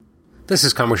This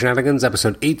is Comic Shenanigans,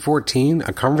 episode 814,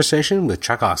 a conversation with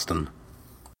Chuck Austin.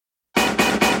 Ain't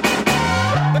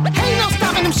no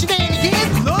stopping them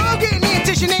shenanigans. Love getting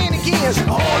into shenanigans.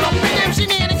 All up in them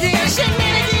shenanigans.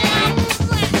 Shenanigans.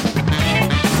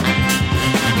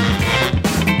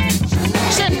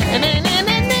 Shenanigans.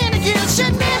 Shenanigans.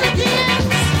 Shenanigans.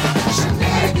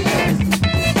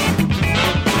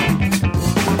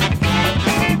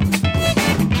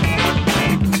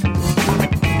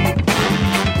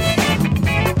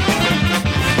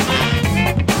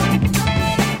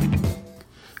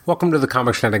 Welcome to the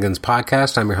Comic Shenanigans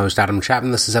podcast. I'm your host, Adam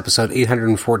Chapman. This is episode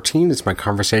 814. It's my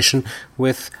conversation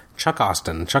with Chuck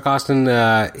Austin. Chuck Austin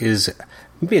is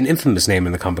maybe an infamous name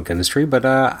in the comic industry, but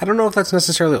I don't know if that's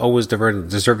necessarily always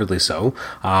deservedly so.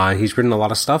 He's written a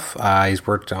lot of stuff. He's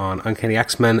worked on Uncanny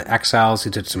X-Men, Exiles. He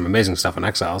did some amazing stuff on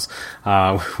Exiles,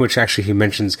 which actually he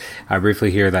mentions briefly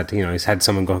here that, you know, he's had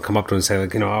someone come up to him and say,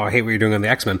 like, you know, oh, I hate what you're doing on the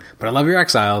X-Men, but I love your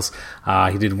Exiles.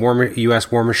 He did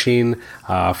U.S. War Machine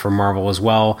for Marvel as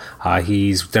well.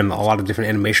 He's done a lot of different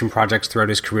animation projects throughout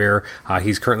his career.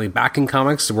 He's currently back in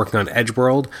comics, working on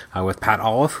Edgeworld with Pat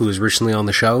Olliffe, who was recently on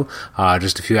the show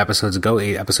just a few episodes ago,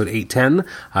 episode 810.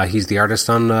 He's the artist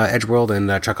on Edgeworld,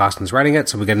 and Chuck Austin's writing it,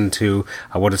 so we get into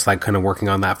what it's like kind of working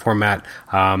on that format.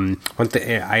 One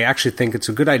thing, I actually think it's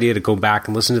a good idea to go back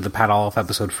and listen to the Pat Olliffe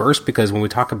episode first, because when we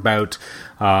talk about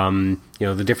you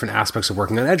know, the different aspects of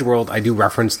working on Edgeworld, I do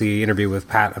reference the interview with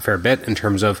Pat a fair bit in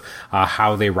terms of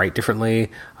how they write differently,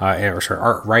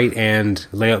 write and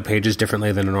lay out pages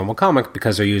differently than a normal comic,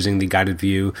 because they're using the guided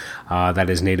view that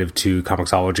is native to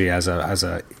Comixology as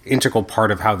a integral part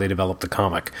of how they develop the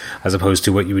comic, as opposed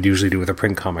to what you would usually do with a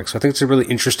print comic. So I think it's a really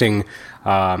interesting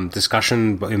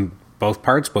discussion in both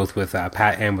parts, both with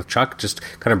Pat and with Chuck, just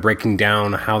kind of breaking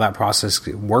down how that process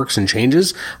works and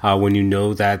changes when you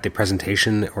know that the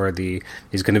presentation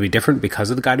is going to be different because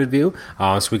of the guided view.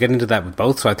 So we get into that with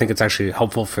both. So I think it's actually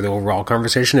helpful for the overall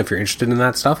conversation if you're interested in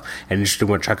that stuff and interested in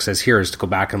what Chuck says here, is to go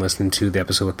back and listen to the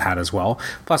episode with Pat as well.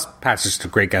 Plus, Pat's just a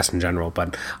great guest in general.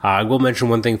 But I will mention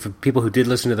one thing for people who did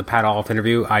listen to the Pat Olliffe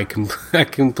interview. I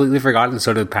completely forgot, and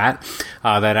so did Pat,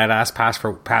 that I'd asked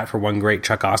Pat for one great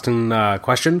Chuck Austin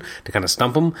question to kind of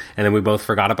stump him, and then we both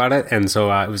forgot about it. And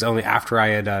so it was only after I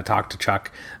had talked to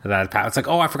Chuck that Pat was like,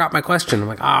 oh, I forgot my question. I'm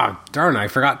like, darn, I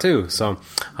forgot too. So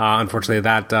unfortunately,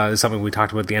 that is something we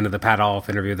talked about at the end of the Pat Olliffe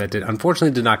interview that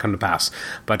unfortunately did not come to pass.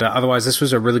 But otherwise, this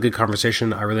was a really good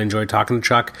conversation. I really enjoyed talking to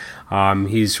Chuck.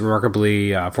 He's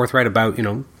remarkably forthright about, you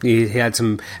know, he had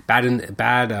some bad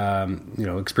you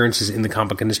know, experiences in the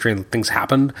comic industry, and things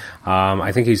happened.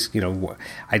 I think he's, you know,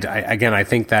 I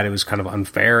think that it was kind of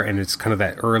unfair, and it's kind of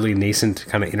that early nascent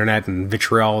kind of internet and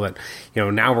vitriol that, you know,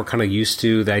 now we're kind of used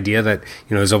to the idea that,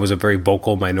 you know, there's always a very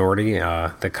vocal minority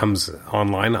that comes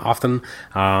online often.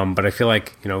 But I feel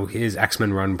like, you know, his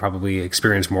X-Men run probably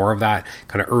experienced more of that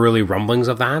kind of early rumblings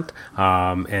of that.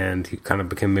 And he kind of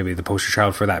became maybe the poster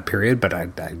child for that period. But I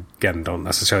again, don't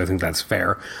necessarily think that's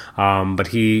fair. But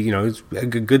he, you know, is a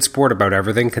good sport about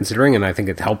everything, considering, and I think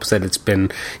it helps that it's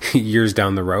been years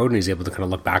down the road and he's able to kind of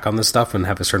look back on this stuff and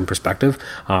have a certain perspective.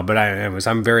 But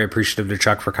I'm very appreciative to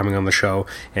Chuck for coming on the show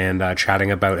and chatting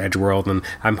about Edgeworld, and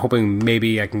I'm hoping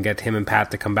maybe I can get him and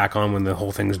Pat to come back on when the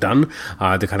whole thing's done,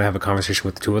 to kind of have a conversation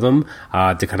with the two of them,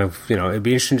 to kind of, you know, it'd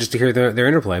be interesting just to hear their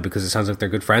interplay, because it sounds like they're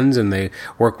good friends and they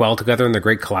work well together and they're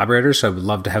great collaborators. So I would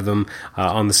love to have them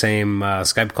on the same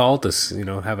Skype call to, you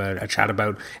know, have a chat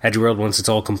about Edgeworld once it's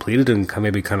all completed, and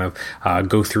maybe kind of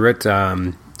go through it,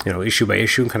 you know, issue by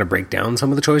issue, and kind of break down some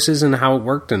of the choices and how it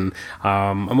worked. And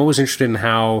I'm always interested in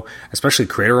how, especially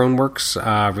creator-owned works,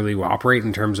 really operate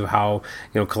in terms of how,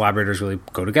 you know, collaborators really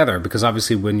go together. Because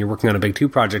obviously, when you're working on a Big Two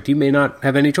project, you may not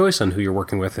have any choice on who you're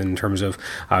working with in terms of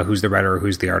who's the writer or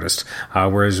who's the artist.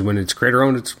 Whereas when it's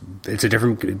creator-owned, it's a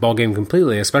different ballgame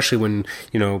completely. Especially when,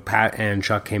 you know, Pat and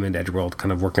Chuck came into Edgeworld,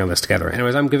 kind of working on this together.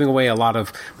 Anyways, I'm giving away a lot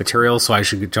of material, so I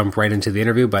should jump right into the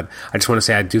interview. But I just want to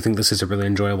say I do think this is a really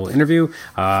enjoyable interview.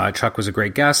 Chuck was a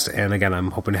great guest, and again,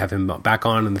 I'm hoping to have him back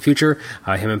on in the future,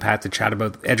 him and Pat, to chat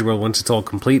about Edgeworld once it's all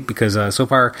complete, because so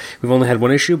far we've only had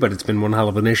one issue, but it's been one hell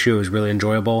of an issue. It was really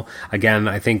enjoyable. Again,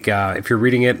 I think if you're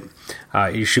reading it,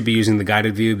 you should be using the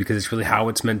guided view, because it's really how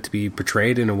it's meant to be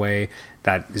portrayed in a way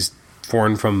that is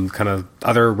foreign from kind of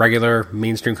other regular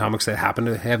mainstream comics that happen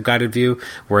to have guided view,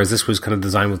 whereas this was kind of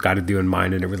designed with guided view in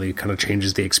mind, and it really kind of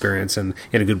changes the experience in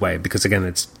a good way, because again,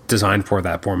 it's designed for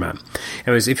that format.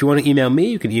 Anyways, if you want to email me,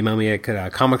 you can email me at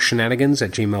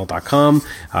comicshenanigans@gmail.com.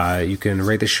 You can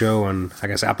rate the show on, I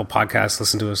guess, Apple Podcasts,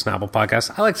 listen to us on Apple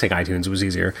Podcasts. I like saying iTunes, it was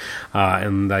easier.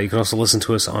 And you can also listen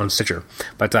to us on Stitcher.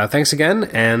 But thanks again,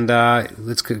 and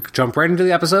let's jump right into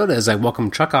the episode as I welcome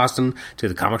Chuck Austin to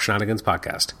the Comic Shenanigans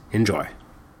Podcast. Enjoy.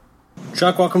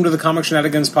 Chuck, welcome to the Comic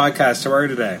Shenanigans Podcast. How are you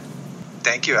today?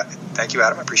 Thank you,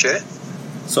 Adam. I appreciate it.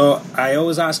 So I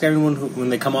always ask everyone when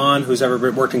they come on who's ever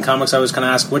worked in comics, I always kind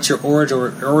of ask, what's your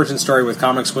origin story with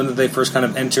comics? When did they first kind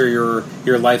of enter your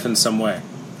life in some way?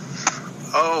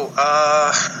 Oh,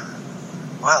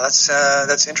 wow,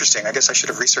 that's interesting. I guess I should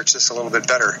have researched this a little bit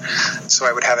better so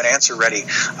I would have an answer ready.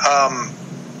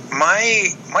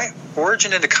 My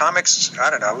origin into comics, I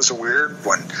don't know, it was a weird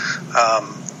one.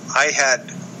 I had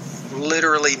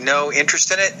literally no interest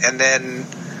in it, and then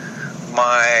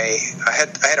I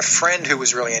had a friend who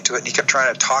was really into it, and he kept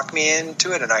trying to talk me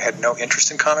into it, and I had no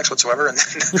interest in comics whatsoever. And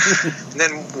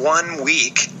then, 1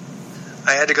 week,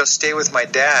 I had to go stay with my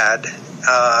dad,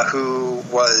 who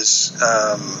was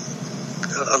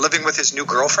living with his new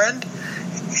girlfriend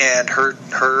and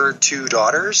her 2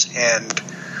 daughters, and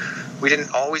we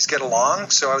didn't always get along,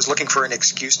 so I was looking for an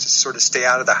excuse to sort of stay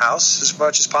out of the house as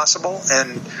much as possible.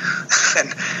 And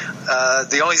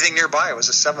the only thing nearby was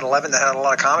a 7-Eleven that had a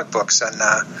lot of comic books, and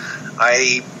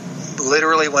I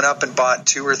literally went up and bought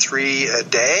 2 or 3 a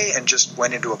day and just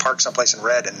went into a park someplace and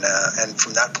read. And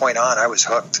from that point on, I was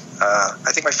hooked.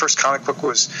 I think my first comic book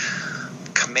was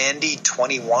Commandy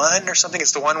 21 or something.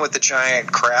 It's the one with the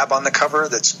giant crab on the cover.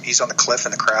 He's on the cliff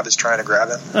and the crab is trying to grab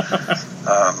him.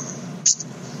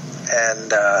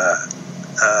 And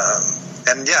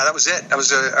yeah, that was it. I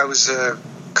was a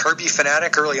Kirby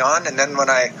fanatic early on, and then when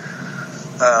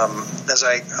as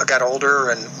I got older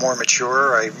and more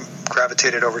mature, I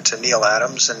gravitated over to Neil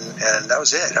Adams, and that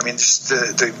was it. I mean, just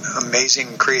the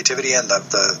amazing creativity and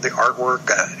the artwork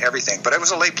and everything. But I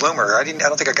was a late bloomer. I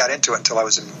don't think I got into it until I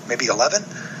was maybe 11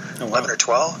 or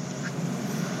 12.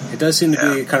 It does seem to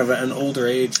be kind of an older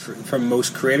age from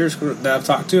most creators that I've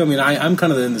talked to. I mean, I'm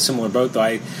kind of in the similar boat, though.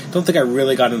 I don't think I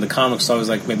really got into comics until I was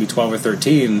like maybe 12 or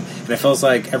 13, and it feels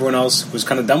like everyone else was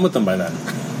kind of done with them by then.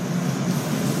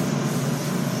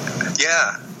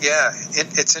 Yeah,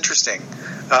 it's interesting.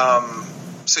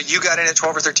 So you got in at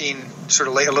 12 or 13, sort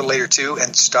of a little later too,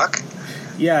 and stuck?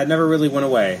 Yeah, it never really went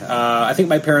away. I think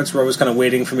my parents were always kind of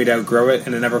waiting for me to outgrow it,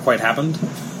 and it never quite happened.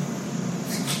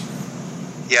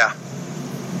 Yeah.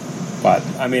 But,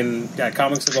 I mean,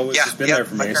 comics have always just been there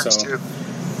for me. My parents too.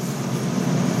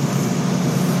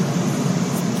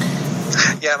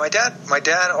 Yeah, my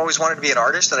dad always wanted to be an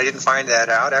artist, and I didn't find that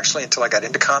out actually until I got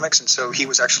into comics, and so he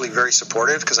was actually very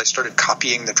supportive because I started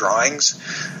copying the drawings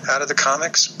out of the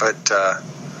comics. But I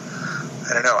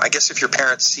don't know. I guess if your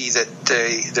parents see that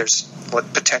there's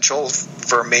potential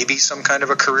for maybe some kind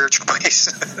of a career choice,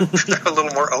 they're a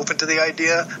little more open to the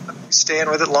idea of staying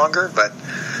with it longer. But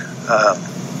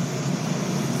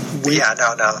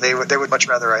no, they would much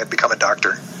rather I had become a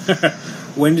doctor.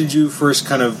 When did you first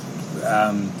kind of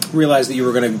realize that you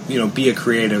were going to, be a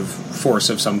creative force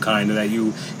of some kind, and that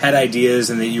you had ideas,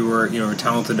 and that you were, a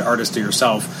talented artist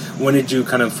yourself? When did you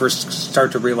kind of first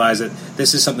start to realize that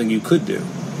this is something you could do?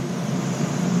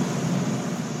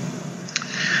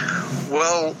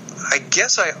 Well, I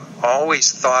guess I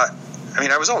always thought. I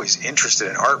mean, I was always interested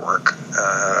in artwork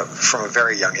from a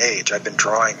very young age. I've been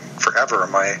drawing forever.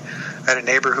 I had a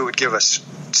neighbor who would give us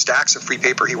stacks of free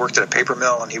paper. He worked at a paper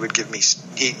mill, and he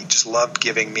just loved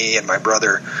giving me and my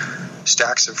brother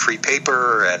stacks of free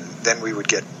paper, and then we would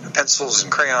get pencils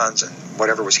and crayons and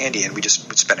whatever was handy, and we just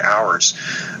would spend hours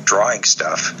drawing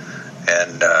stuff.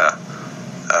 And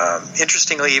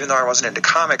interestingly, even though I wasn't into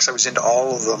comics, I was into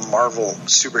all of the Marvel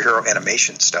superhero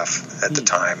animation stuff at the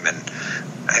time, and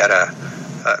I had a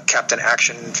Captain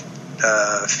Action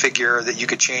figure that you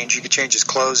could change. You could change his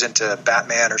clothes into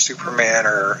Batman or Superman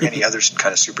or any other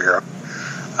kind of superhero.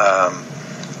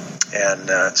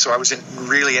 So I was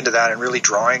really into that and really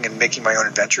drawing and making my own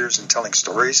adventures and telling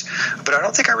stories. But I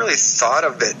don't think I really thought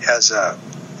of it as a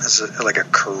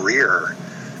career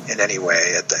in any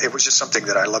way. It was just something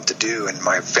that I loved to do, and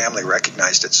my family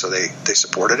recognized it, so they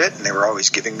supported it, and they were always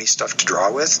giving me stuff to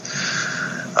draw with.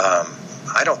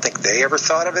 I don't think they ever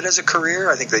thought of it as a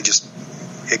career. I think they just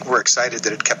were excited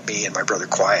that it kept me and my brother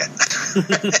quiet,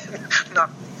 not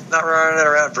running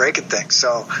around breaking things.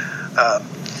 So,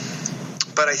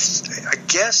 but I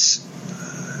guess,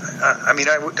 I mean,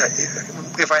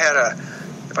 if I had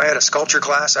if I had a sculpture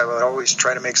class, I would always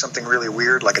try to make something really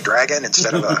weird, like a dragon,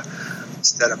 instead of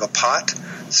a pot.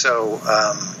 So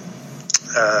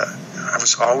I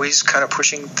was always kind of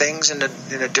pushing things in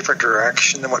a different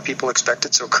direction than what people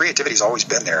expected. So creativity's always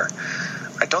been there.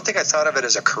 I don't think I thought of it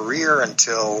as a career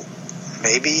until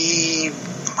maybe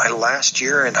my last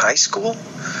year in high school.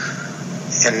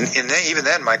 And then, even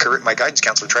then, my guidance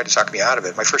counselor tried to talk me out of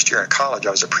it. My first year in college,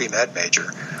 I was a pre-med major.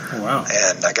 Oh, wow.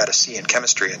 And I got a C in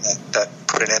chemistry, and that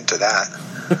put an end to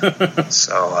that.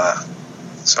 So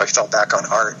I fell back on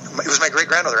art. It was my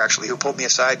great-grandmother, actually, who pulled me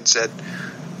aside and said,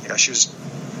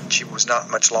 she was not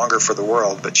much longer for the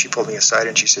world, but she pulled me aside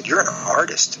and she said, "You're an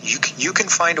artist. You can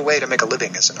find a way to make a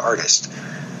living as an artist.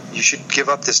 You should give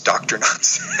up this doctor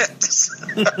nonsense."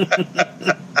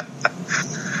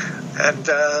 And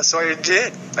so I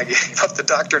did. I gave up the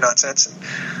doctor nonsense and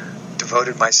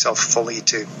devoted myself fully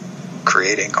to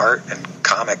creating art and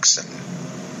comics and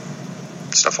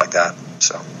stuff like that.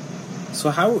 So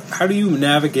how do you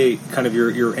navigate kind of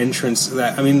your entrance?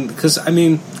 Because I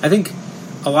think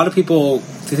a lot of people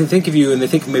think of you and they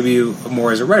think maybe you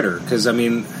more as a writer. Because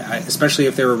especially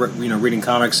if they were reading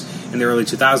comics in the early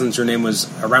 2000s, your name was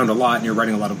around a lot and you're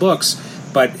writing a lot of books.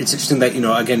 But it's interesting that,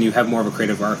 again, you have more of a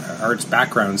creative arts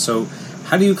background. So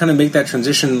how do you kind of make that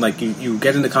transition? Like, you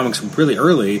get into comics really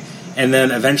early and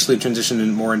then eventually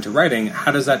transition more into writing.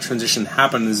 How does that transition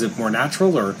happen? Is it more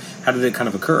natural, or how did it kind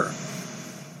of occur?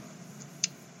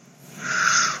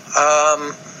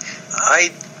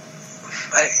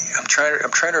 I'm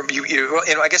trying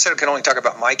to I guess I can only talk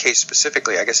about my case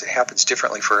specifically. I guess it happens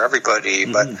differently for everybody.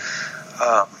 Mm-hmm. But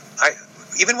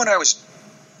even when I was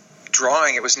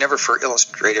drawing, it was never for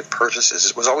illustrative purposes.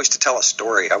 It was always to tell a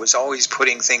story. I was always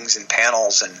putting things in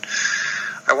panels, and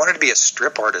I wanted to be a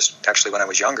strip artist, actually, when I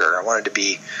was younger. I wanted to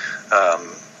be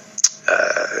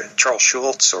Charles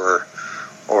Schulz or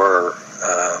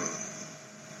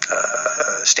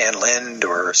Stan Lind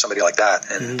or somebody like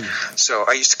that. And so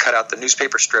I used to cut out the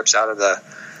newspaper strips out of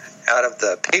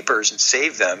the papers and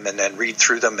save them and then read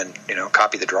through them and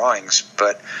copy the drawings.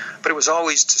 But it was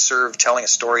always to serve telling a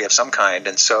story of some kind.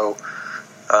 And so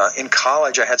in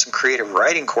college I had some creative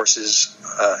writing courses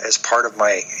as part of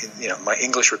my my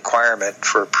English requirement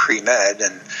for pre-med,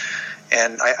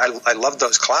 and I loved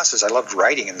those classes. I loved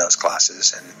writing in those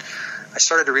classes, and I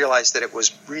started to realize that it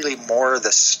was really more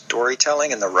the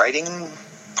storytelling and the writing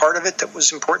part of it that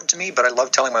was important to me. But I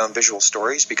loved telling my own visual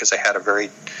stories because I had a very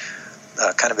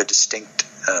kind of a distinct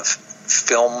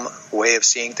film way of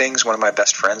seeing things. One of my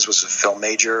best friends was a film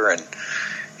major, and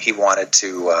he wanted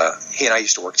to he and I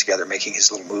used to work together making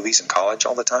his little movies in college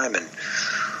all the time. And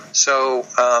so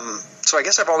I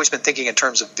guess I've always been thinking in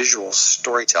terms of visual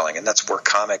storytelling, and that's where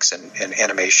comics and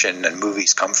animation and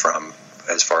movies come from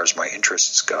as far as my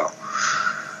interests go.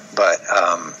 But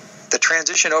the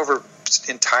transition over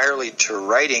entirely to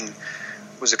writing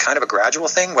was a kind of a gradual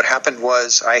thing. What happened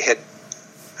was I had,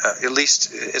 at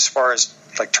least as far as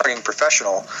like turning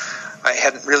professional, I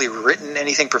hadn't really written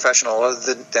anything professional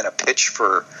other than a pitch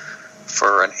for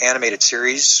an animated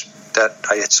series that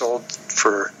I had sold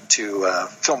to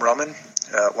Film Roman.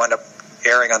 Wound up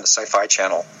airing on the Sci-Fi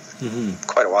Channel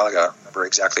quite a while ago. I don't remember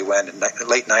exactly when, in the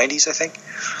late 90s, I think.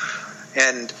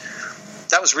 And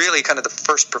that was really kind of the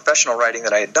first professional writing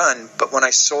that I had done. But when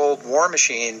I sold War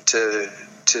Machine to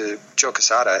Joe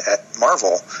Quesada at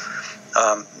Marvel,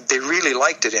 they really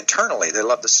liked it internally. They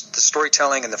loved the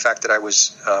storytelling and the fact that I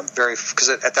was because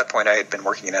at that point I had been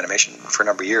working in animation for a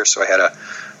number of years, so I had a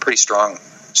pretty strong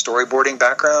storyboarding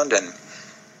background. And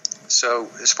so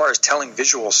as far as telling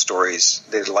visual stories,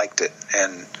 they liked it.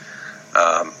 And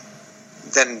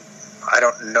then I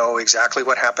don't know exactly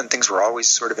what happened. Things were always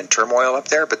sort of in turmoil up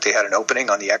there, but they had an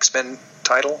opening on the X-Men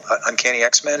title, Uncanny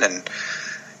X-Men, and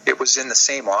it was in the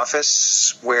same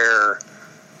office where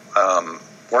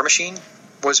War Machine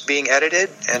was being edited,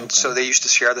 and so they used to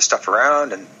share the stuff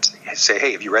around and say,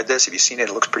 "Hey, have you read this? Have you seen it?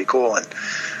 It looks pretty cool." And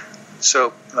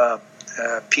so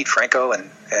Pete Franco and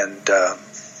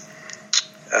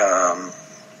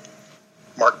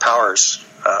Mark Powers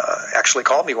actually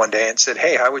called me one day and said,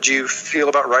 "Hey, how would you feel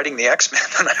about writing the X-Men?"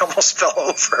 And I almost fell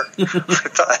over. I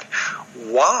thought,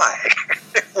 why?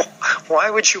 Why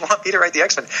would you want me to write the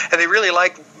X-Men? And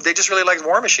they just really liked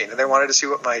War Machine, and they wanted to see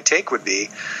what my take would be,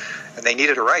 and they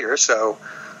needed a writer. So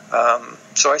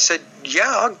I said,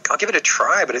 yeah, I'll give it a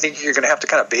try, but I think you're going to have to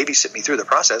kind of babysit me through the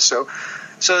process. So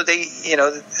they,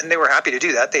 and they were happy to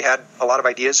do that. They had a lot of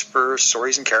ideas for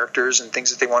stories and characters and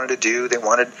things that they wanted to do. They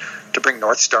wanted to bring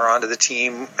North Star onto the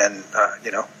team, and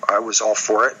I was all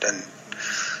for it,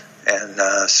 and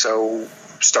so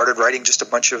started writing just a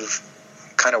bunch of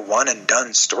kind of one and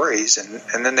done stories,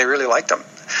 and then they really liked them.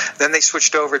 then they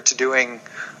switched over to doing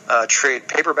trade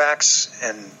paperbacks,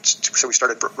 and so we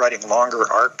started writing longer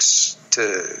arcs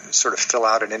to sort of fill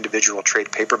out an individual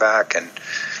trade paperback, and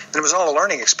it was all a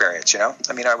learning experience,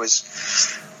 I mean,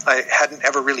 I hadn't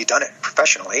ever really done it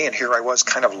professionally, and here I was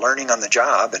kind of learning on the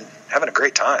job and having a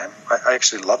great time. I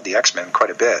actually loved the X-Men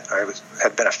quite a bit.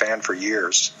 Had been a fan for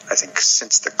years, I think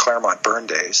since the Claremont Byrne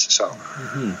days, so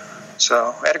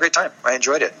I had a great time. I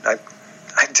enjoyed it.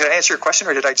 Did I answer your question,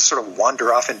 or did I just sort of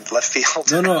wander off in left field?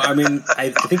 No. I mean, I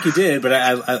think you did, but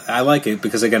I like it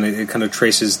because, again, it kind of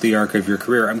traces the arc of your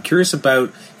career. I'm curious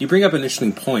about, you bring up an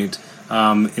interesting point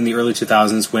in the early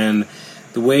 2000s when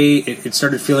the way it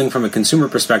started feeling from a consumer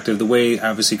perspective, the way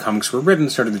obviously comics were written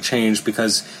started to change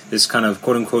because this kind of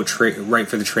quote-unquote right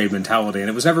for the trade mentality. And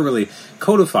it was never really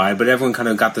codified, but everyone kind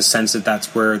of got the sense that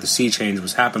that's where the sea change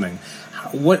was happening.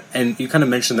 And you kind of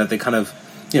mentioned that they kind of,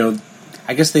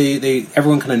 I guess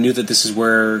everyone kind of knew that this is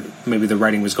where maybe the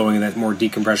writing was going and that more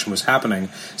decompression was happening.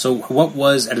 So what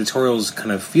was editorial's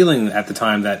kind of feeling at the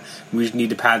time that we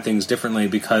need to pad things differently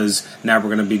because now we're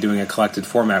going to be doing a collected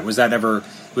format? Was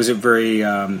it very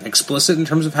explicit in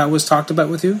terms of how it was talked about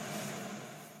with you?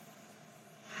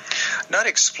 Not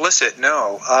explicit,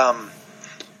 no.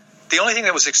 The only thing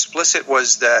that was explicit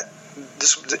was that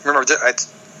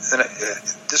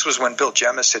this was when Bill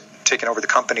Jemas had taken over the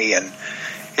company, and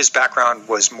his background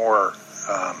was more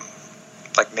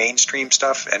like mainstream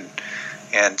stuff,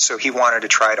 and so he wanted to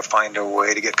try to find a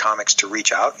way to get comics to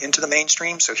reach out into the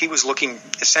mainstream. So he was looking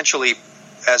essentially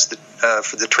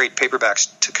for the trade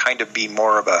paperbacks to kind of be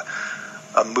more of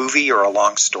a movie or a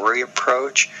long story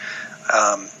approach.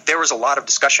 There was a lot of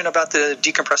discussion about the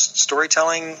decompressed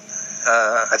storytelling.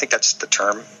 I think that's the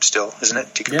term still, isn't it?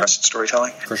 Decompressed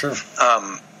storytelling. For sure.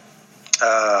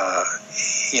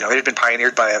 It had been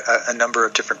pioneered by a number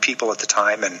of different people at the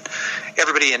time, and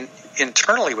everybody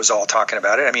internally was all talking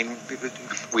about it. I mean,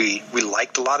 we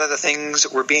liked a lot of the things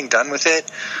that were being done with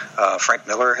it. Frank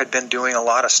Miller had been doing a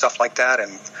lot of stuff like that,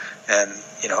 and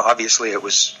obviously it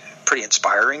was pretty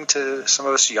inspiring to some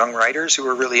of us young writers who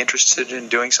were really interested in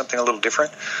doing something a little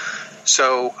different.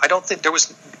 So I don't think there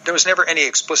was never any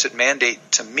explicit mandate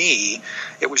to me.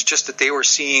 It was just that they were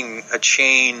seeing a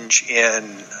change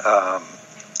in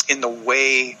the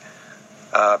way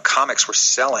comics were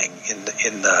selling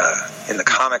in the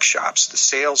comic shops. The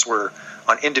sales were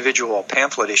on individual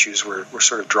pamphlet issues were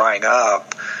sort of drying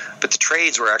up, but the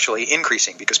trades were actually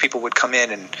increasing because people would come in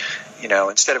and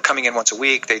instead of coming in once a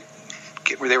week, they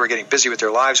were getting busy with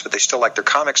their lives, but they still liked their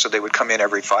comics, so they would come in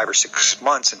every 5 or 6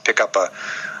 months and pick up a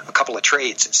couple of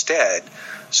trades instead.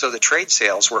 So the trade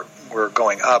sales were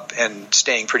going up and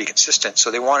staying pretty consistent.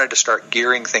 So they wanted to start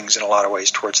gearing things in a lot of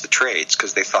ways towards the trades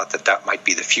because they thought that might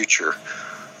be the future,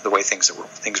 the way things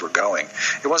were going.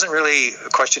 It wasn't really a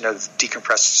question of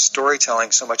decompressed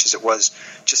storytelling so much as it was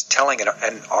just telling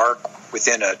an arc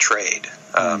within a trade.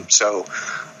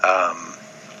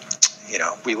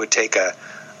 We would take a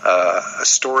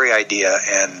story idea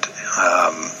and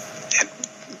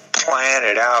plan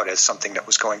it out as something that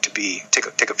was going to be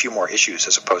take a few more issues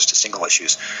as opposed to single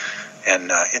issues.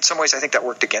 And in some ways, I think that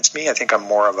worked against me. I think I'm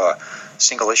more of a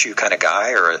single issue kind of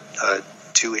guy, or a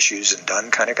 2 issues and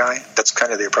done kind of guy. That's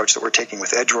kind of the approach that we're taking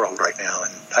with Edgeworld right now,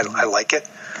 and I like it.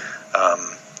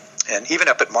 And even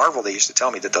up at Marvel, they used to tell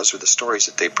me that those were the stories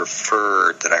that they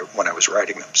preferred when I was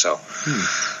writing them. So,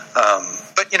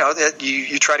 but that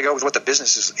you try to go with what the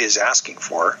business is asking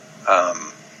for.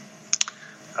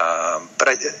 But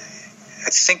I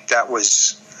think that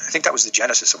was the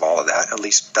genesis of all of that. At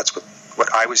least that's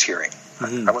what I was hearing.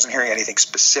 Mm-hmm. I wasn't hearing anything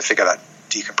specific about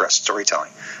decompressed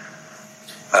storytelling.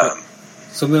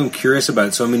 Something I'm curious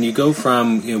about. So, I mean, you go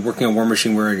from working on War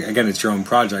Machine, where again it's your own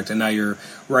project, and now you're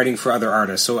writing for other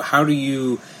artists. So, how do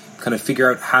you kind of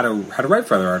figure out how to write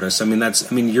for other artists? I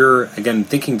mean, you're again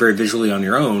thinking very visually on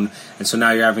your own, and so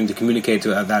now you're having to communicate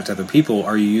that to other people.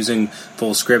 Are you using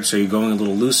full scripts? Are you going a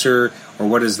little looser, or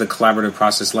what is the collaborative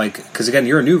process like? Because again,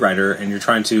 you're a new writer, and you're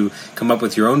trying to come up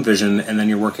with your own vision, and then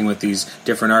you're working with these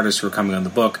different artists who are coming on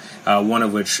the book. One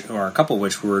of which, or a couple of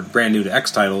which, were brand new to X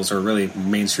titles or really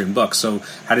mainstream books. So,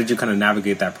 how did you kind of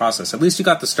navigate that process? At least you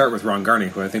got to start with Ron Garney,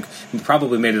 who I think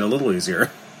probably made it a little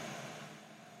easier.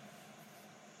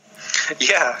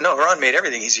 Yeah, no, Ron made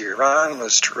everything easier. Ron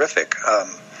was terrific.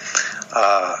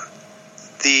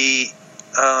 The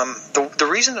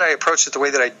reason that I approached it the way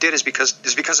that I did is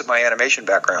because of my animation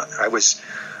background. I was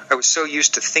so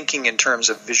used to thinking in terms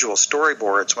of visual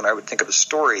storyboards when I would think of a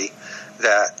story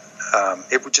that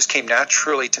it just came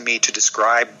naturally to me to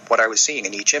describe what I was seeing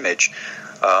in each image.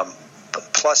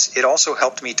 Plus, it also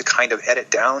helped me to kind of edit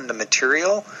down the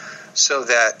material so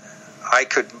that I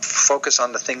could focus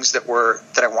on the things that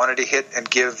I wanted to hit and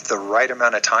give the right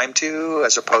amount of time to,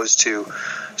 as opposed to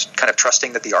kind of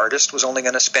trusting that the artist was only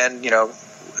going to spend,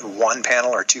 one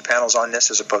panel or two panels on this,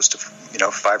 as opposed to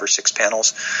 5 or 6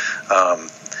 panels.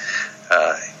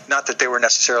 Not that they were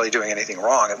necessarily doing anything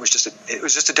wrong. It was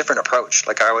just a different approach.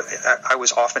 Like I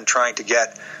was often trying to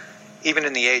get, even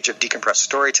in the age of decompressed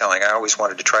storytelling, I always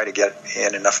wanted to try to get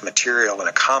in enough material in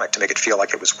a comic to make it feel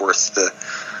like it was worth the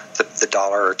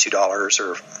 $1 or $2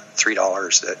 or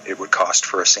 $3 that it would cost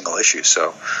for a single issue.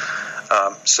 So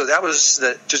that was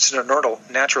just a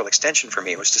natural extension for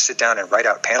me, was to sit down and write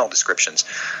out panel descriptions.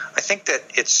 I think that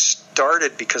it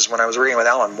started because when I was working with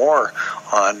Alan Moore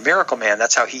on Miracle Man,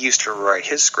 that's how he used to write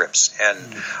his scripts. And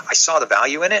I saw the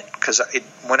value in it, because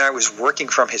when I was working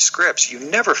from his scripts, you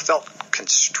never felt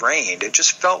constrained. It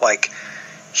just felt like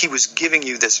he was giving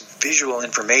you this visual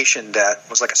information that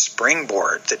was like a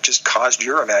springboard that just caused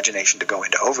your imagination to go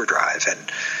into overdrive.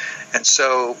 And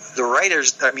so the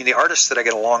artists that I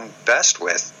get along best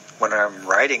with when I'm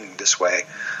writing this way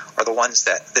are the ones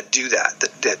that do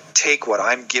that take what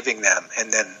I'm giving them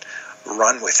and then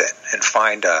run with it and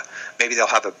find maybe they'll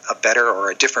have a better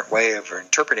or a different way of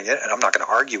interpreting it. And I'm not going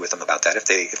to argue with them about that if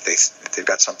they've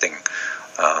got something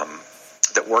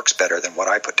that works better than what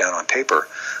I put down on paper.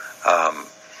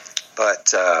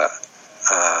 But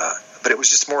it was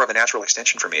just more of a natural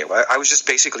extension for me. I was just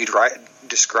basically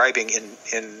describing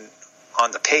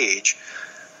on the page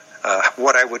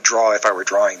what I would draw if I were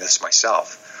drawing this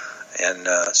myself. And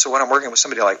so when I'm working with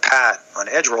somebody like Pat on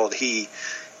Edgeworld,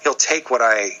 he'll take what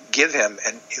I give him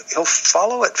and he'll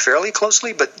follow it fairly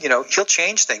closely, but he'll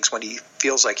change things when he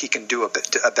feels like he can do a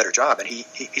better job. And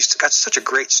he's got such a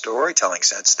great storytelling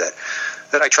sense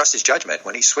that I trust his judgment.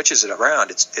 When he switches it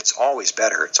around, it's always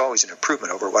better. It's always an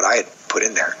improvement over what I had put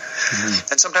in there.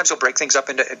 Mm-hmm. And sometimes he'll break things up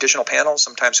into additional panels.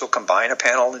 Sometimes he'll combine a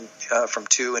panel from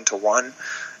 2 into 1,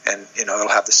 and it'll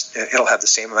have the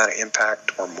same amount of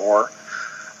impact or more.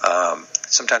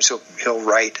 Sometimes he'll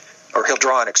write, or he'll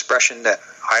draw an expression that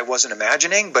I wasn't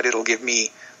imagining, but it'll give me,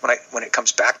 when it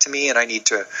comes back to me and I need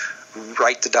to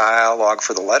write the dialogue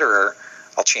for the letterer,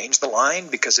 I'll change the line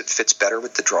because it fits better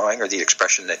with the drawing or the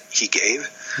expression that he gave.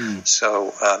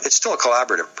 So it's still a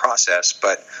collaborative process,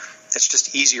 but it's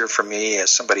just easier for me as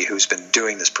somebody who's been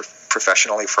doing this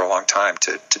professionally for a long time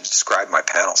to describe my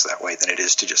panels that way than it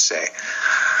is to just say,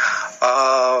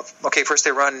 okay, first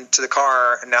they run to the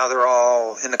car and now they're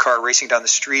all in the car racing down the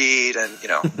street, and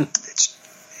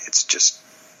it's just,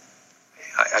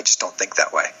 I just don't think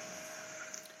that way.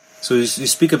 So you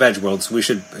speak of Edgeworld, so we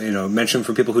should mention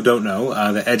for people who don't know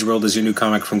that Edgeworld is your new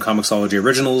comic from Comixology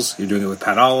Originals. You're doing it with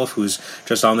Pat Olive, who's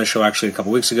just on the show actually a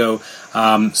couple weeks ago.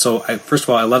 First of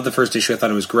all, I love the first issue. I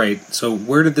thought it was great. So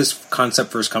where did this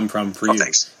concept first come from for you?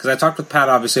 Thanks. Because I talked with Pat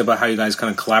obviously about how you guys kind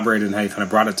of collaborated and how you kind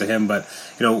of brought it to him. But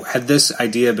had this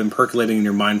idea been percolating in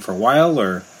your mind for a while,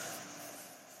 or?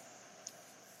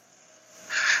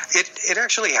 It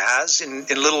actually has in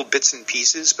little bits and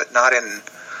pieces, but not in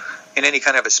any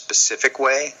kind of a specific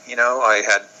way. You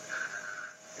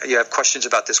have questions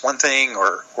about this one thing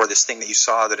or this thing that you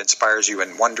saw that inspires you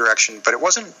in one direction, but it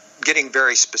wasn't getting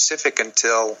very specific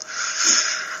until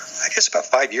I guess about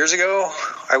 5 years ago.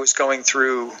 I was going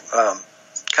through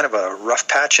kind of a rough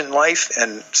patch in life,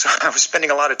 and so I was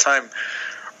spending a lot of time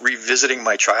revisiting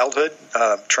my childhood,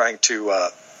 trying to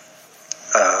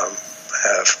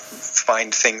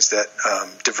find things that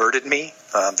diverted me,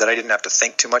 that I didn't have to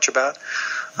think too much about.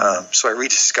 So I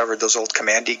rediscovered those old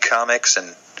Commandy comics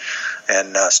and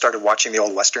started watching the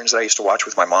old westerns that I used to watch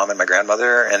with my mom and my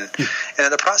grandmother. And in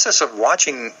the process of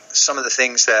watching some of the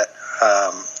things that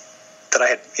I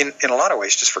had in a lot of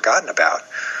ways just forgotten about,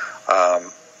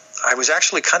 I was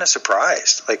actually kind of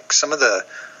surprised. Like some of the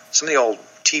old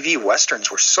TV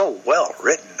westerns were so well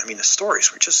written. I mean, the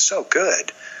stories were just so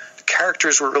good. The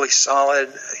characters were really solid,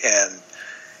 and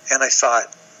I thought,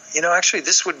 actually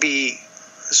this would be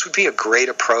a great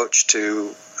approach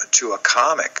to a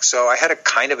comic. So I had a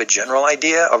kind of a general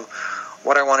idea of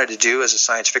what I wanted to do as a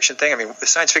science fiction thing. I mean,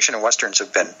 science fiction and westerns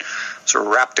have been sort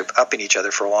of wrapped up in each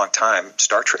other for a long time.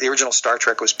 The original Star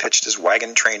Trek was pitched as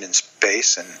Wagon Train in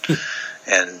Space,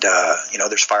 and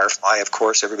there's Firefly, of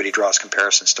course. Everybody draws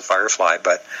comparisons to Firefly,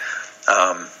 but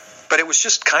it was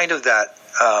just kind of that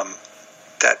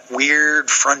weird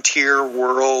frontier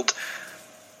world.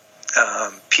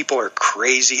 People are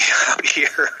crazy out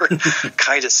here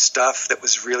kind of stuff that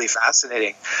was really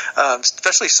fascinating,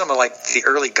 especially some of like the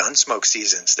early Gunsmoke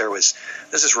seasons. There's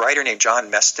this writer named John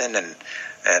Meston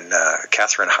and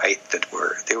Catherine Height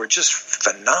they were just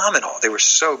phenomenal. They were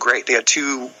so great. They had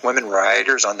 2 women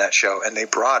writers on that show, and they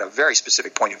brought a very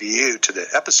specific point of view to the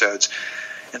episodes.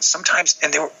 and sometimes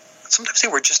they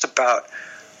were just about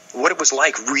what it was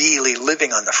like really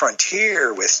living on the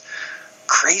frontier with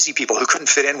crazy people who couldn't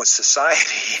fit in with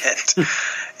society,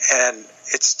 and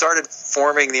it started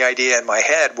forming the idea in my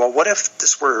head, well, what if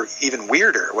this were even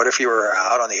weirder? What if you were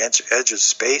out on the edge of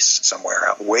space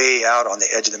somewhere, way out on the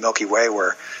edge of the Milky Way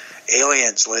where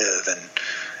aliens live,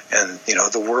 and you know,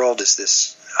 the world is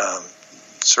this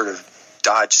sort of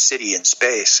Dodge City in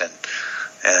space, and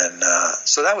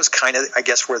so that was kind of, I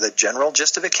guess, where the general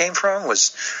gist of it came from,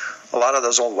 was a lot of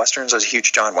those old westerns. I was a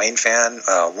huge John Wayne fan.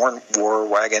 War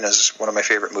Wagon is one of my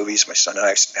favorite movies. My son and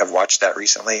I have watched that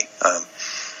recently.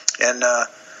 And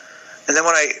then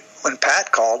when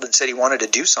Pat called and said he wanted to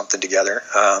do something together,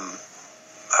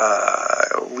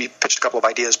 we pitched a couple of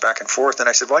ideas back and forth. And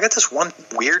I said, well, I got this one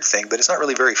weird thing, but it's not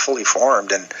really very fully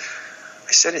formed. And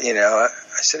I said,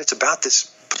 it's about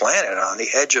this planet on the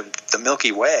edge of the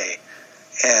Milky Way,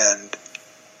 and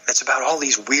it's about all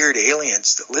these weird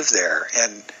aliens that live there.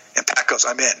 And Pat goes,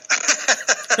 I'm in.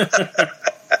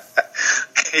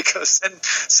 He goes,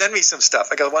 send me some stuff.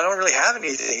 I go, well, I don't really have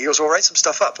anything. He goes, well, write some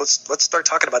stuff up. Let's start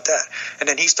talking about that. And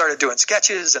then he started doing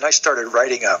sketches, and I started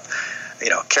writing up,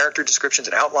 character descriptions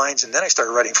and outlines, and then I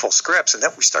started writing full scripts, and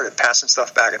then we started passing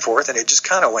stuff back and forth, and it just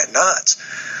kind of went nuts.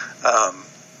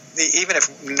 Even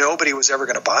if nobody was ever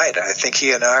going to buy it, I think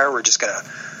he and I were just going to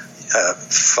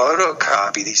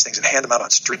photocopy these things and hand them out on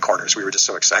street corners. We were just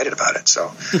so excited about it.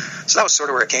 So that was sort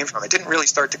of where it came from. It didn't really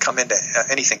start to come into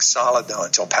anything solid, though,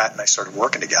 until Pat and I started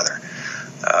working together.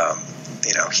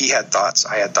 He had thoughts,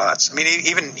 I had thoughts. I mean,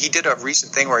 he did a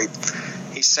recent thing where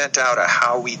he sent out a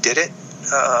how we did it,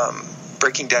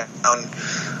 breaking down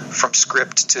from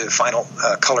script to final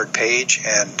colored page,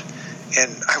 and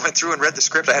I went through and read the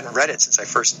script. I hadn't read it since I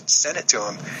first sent it to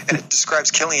him, and it describes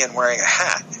Killian wearing a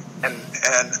hat. And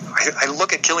I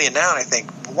look at Killian now and I think,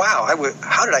 wow,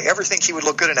 how did I ever think he would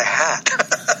look good in a hat?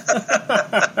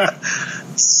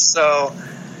 So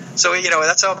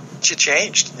that's how much it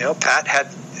changed. Pat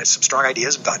had some strong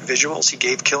ideas about visuals. He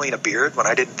gave Killian a beard when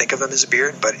I didn't think of him as a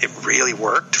beard, but it really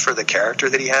worked for the character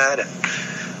that he had and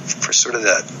for sort of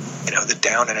the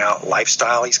down and out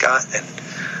lifestyle he's got. And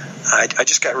we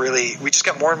just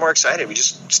got more and more excited. We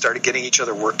just started getting each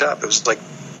other worked up. It was like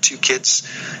two kids.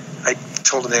 I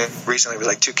told them recently, it was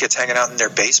like two kids hanging out in their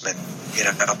basement,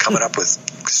 coming up with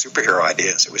superhero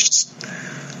ideas. It was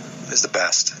the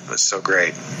best. It was so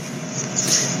great.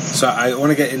 So I want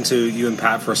to get into you and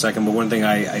Pat for a second, but one thing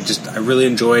I really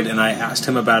enjoyed, and I asked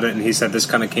him about it, and he said this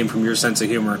kind of came from your sense of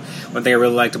humor. One thing I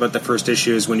really liked about the first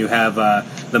issue is when you have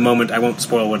the moment, I won't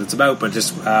spoil what it's about, but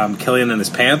just Killian in his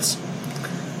pants.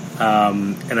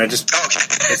 And I just,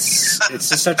 it's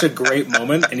just such a great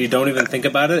moment, and you don't even think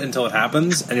about it until it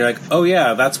happens, and you're like, oh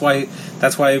yeah, that's why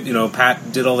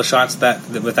Pat did all the shots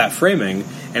with that framing,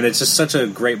 and it's just such a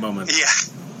great moment. Yeah.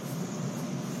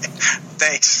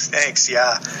 Thanks.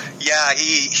 Yeah.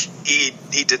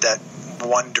 He did that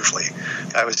wonderfully.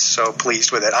 I was so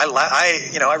pleased with it. I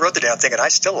wrote the damn thing, and I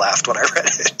still laughed when I read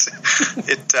it.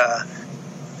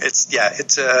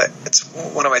 It's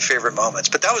one of my favorite moments.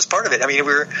 But that was part of it. I mean,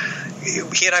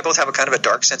 he and I both have a kind of a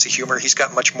dark sense of humor. He's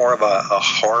got much more of a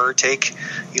horror take.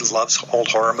 He loves old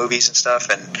horror movies and stuff,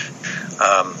 and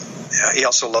he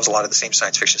also loves a lot of the same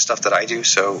science fiction stuff that I do.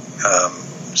 So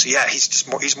yeah,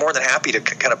 he's more than happy to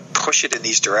kind of push it in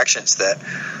these directions that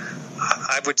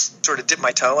I would sort of dip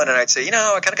my toe in, and I'd say,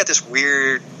 I kind of got this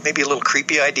weird, maybe a little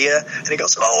creepy idea, and he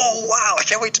goes, oh wow, I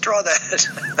can't wait to draw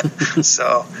that.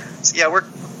 so yeah, we're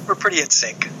pretty in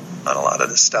sync on a lot of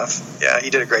this stuff. Yeah, he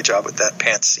did a great job with that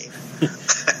pants scene.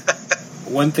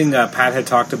 One thing Pat had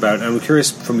talked about, and I'm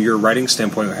curious from your writing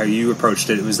standpoint how you approached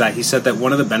it, was that he said that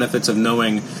one of the benefits of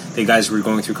knowing that you guys were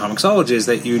going through Comixology is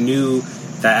that you knew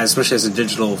that, especially as a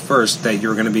digital first, that you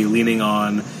were going to be leaning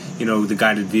on the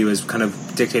guided view as kind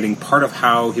of dictating part of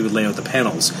how he would lay out the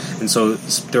panels. And so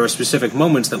there are specific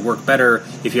moments that work better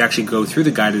if you actually go through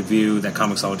the guided view that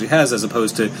Comixology has, as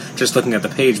opposed to just looking at the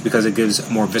page, because it gives a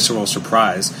more visceral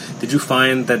surprise. Did you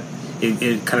find that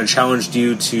it kind of challenged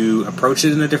you to approach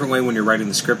it in a different way when you're writing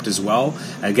the script as well?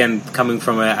 Again, coming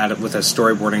from with a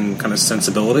storyboarding kind of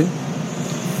sensibility?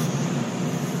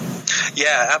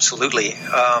 Yeah, absolutely.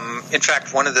 In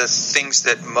fact, one of the things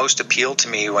that most appealed to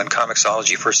me when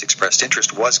Comixology first expressed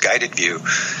interest was guided view,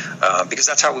 because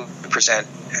that's how we present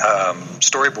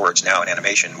storyboards now in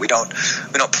animation. We don't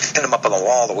pin them up on the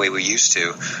wall the way we used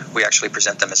to. We actually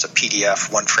present them as a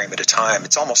PDF, one frame at a time.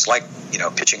 It's almost like,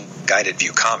 pitching guided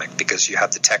view comic, because you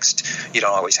have the text. You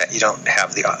don't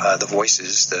have the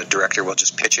voices. The director will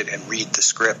just pitch it and read the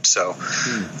script. So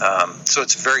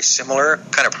it's a very similar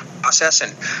kind of process.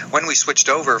 And when we switched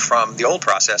over from the old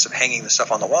process of hanging the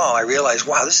stuff on the wall, I realized,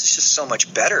 wow, this is just so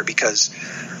much better, because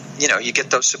you get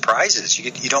those surprises.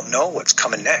 You don't know what's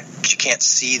coming next. You can't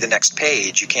see the next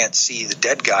page. You can't see the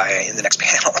dead guy in the next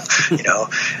panel.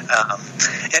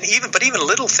 And even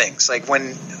little things like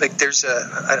when there's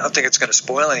I don't think it's going to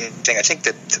spoil anything. I think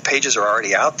that the pages are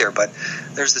already out there, but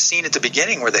there's the scene at the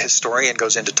beginning where the historian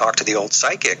goes in to talk to the old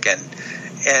psychic, and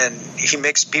he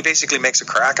basically makes a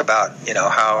crack about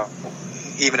how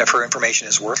even if her information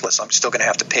is worthless, I'm still going to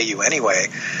have to pay you anyway.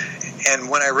 And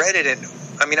when I read it,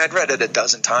 I'd read it a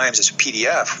dozen times as a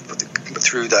PDF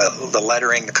through the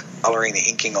lettering, the coloring, the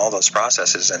inking, all those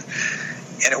processes. And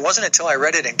it wasn't until I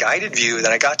read it in guided view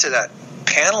that I got to that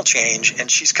panel change, and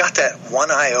she's got that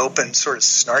one eye open, sort of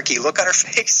snarky look on her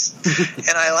face.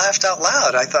 And I laughed out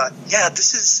loud. I thought, yeah,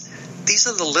 these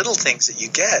are the little things that you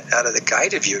get out of the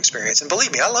guided view experience. And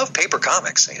believe me, I love paper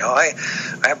comics. I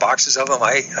have boxes of them.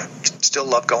 I still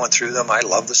love going through them. I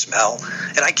love the smell.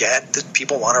 And I get that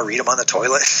people want to read them on the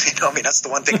toilet. That's the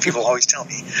one thing people always tell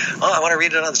me. Oh, I want to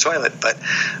read it on the toilet. But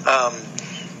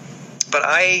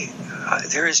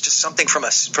there is just something from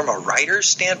a writer's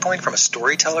standpoint, from a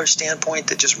storyteller standpoint,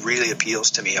 that just really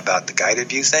appeals to me about the guided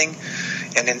view thing.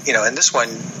 And in this one,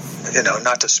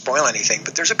 not to spoil anything,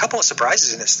 but there's a couple of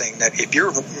surprises in this thing that if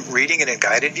you're reading it in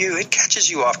guided view, it catches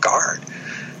you off guard.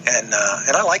 And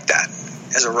I like that.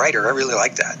 As a writer, I really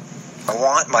like that. I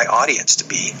want my audience to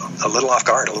be a little off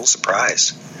guard, a little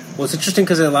surprised. Well, it's interesting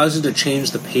because it allows you to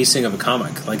change the pacing of a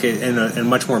comic, like in a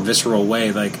much more visceral way.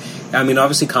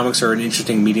 Obviously comics are an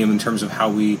interesting medium in terms of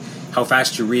how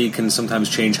fast you read can sometimes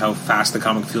change how fast the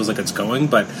comic feels like it's going,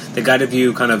 but the guided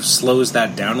view kind of slows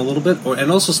that down a little bit,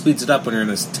 and also speeds it up when you're in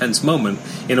a tense moment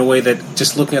in a way that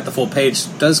just looking at the full page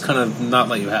does kind of not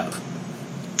let you have.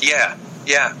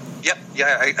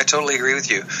 I totally agree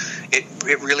with you.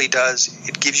 It really does.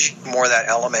 It gives you more of that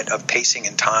element of pacing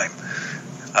and time.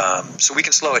 So we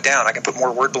can slow it down. I can put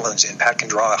more word balloons in. Pat can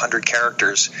draw 100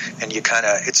 characters, and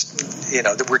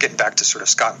we're getting back to sort of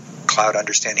Scott Cloud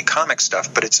understanding comic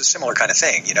stuff, but it's a similar kind of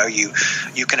thing.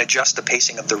 You can adjust the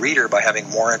pacing of the reader by having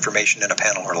more information in a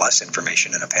panel or less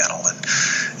information in a panel,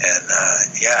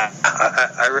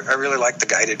 I really like the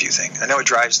guided view thing. I know it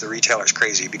drives the retailers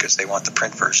crazy because they want the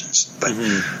print versions, but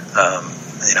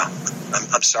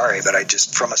I'm sorry, but I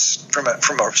just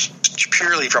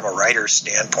purely from a writer's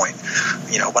standpoint,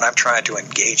 when I'm trying to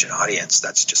engage an audience,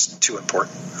 that's just too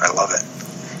important. I love it.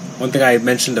 One thing I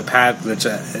mentioned to Pat,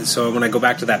 so when I go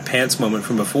back to that pants moment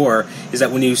from before, is that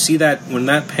when you see when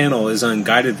that panel is on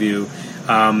guided view,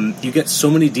 you get so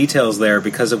many details there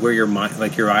because of where your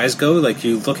eyes go. Like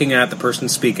you're looking at the person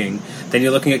speaking, then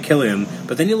you're looking at Killian,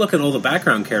 but then you look at all the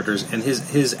background characters, and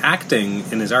his acting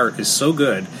and his art is so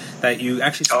good that you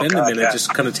actually spend a minute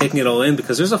just kind of taking it all in,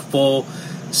 because there's a full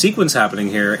sequence happening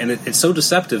here, and it's so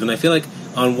deceptive. And I feel like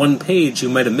on one page you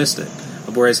might have missed it.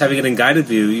 Whereas having it in guided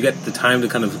view, you get the time to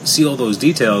kind of see all those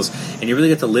details, and you really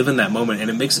get to live in that moment, and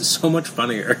it makes it so much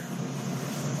funnier.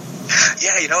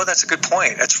 Yeah, that's a good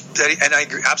point. And I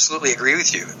absolutely agree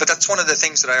with you. But that's one of the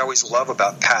things that I always love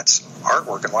about Pat's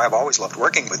artwork, and why I've always loved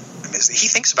working with him, is that he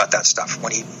thinks about that stuff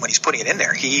when he's putting it in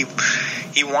there. He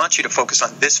wants you to focus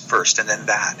on this first, and then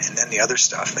that, and then the other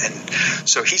stuff. And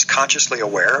so he's consciously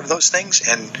aware of those things,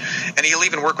 and he'll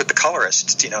even work with the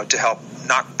colorist, to help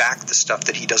knock back the stuff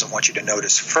that he doesn't want you to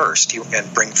notice first,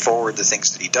 and bring forward the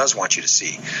things that he does want you to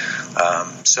see.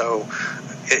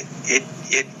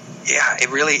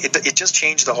 It just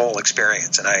changed the whole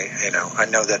experience. And I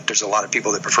know that there's a lot of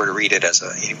people that prefer to read it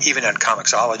even on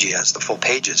Comixology as the full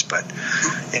pages. But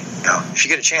if you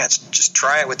get a chance, just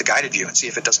try it with the guided view and see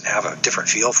if it doesn't have a different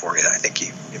feel for you. I think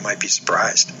you might be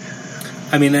surprised.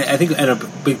 I mean, I think and a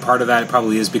big part of that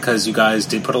probably is because you guys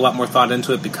did put a lot more thought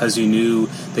into it, because you knew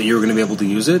that you were going to be able to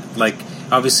use it. Like,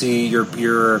 obviously, your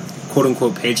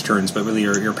quote-unquote page turns, but really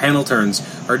your panel turns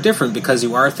are different because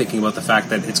you are thinking about the fact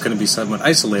that it's going to be somewhat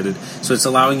isolated. So it's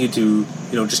allowing you to,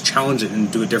 just challenge it and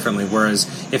do it differently. Whereas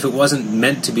if it wasn't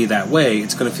meant to be that way,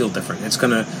 it's going to feel different. It's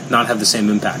going to not have the same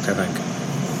impact, I think.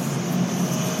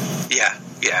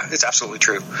 Yeah, it's absolutely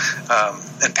true.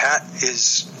 And Pat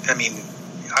is,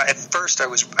 at first I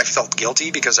felt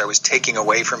guilty because I was taking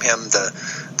away from him the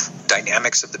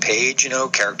dynamics of the page,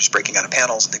 characters breaking out of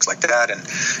panels and things like that.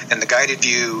 And the guided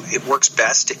view, it works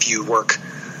best if you work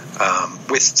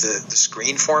with the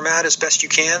screen format as best you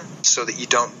can, so that you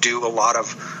don't do a lot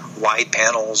of wide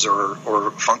panels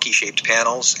or funky shaped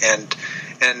panels. And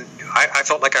I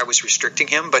felt like I was restricting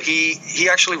him, but he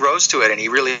actually rose to it, and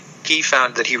he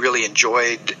found that he really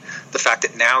enjoyed the fact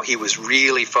that now he was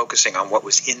really focusing on what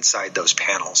was inside those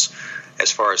panels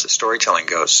as far as the storytelling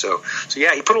goes. So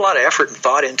yeah, he put a lot of effort and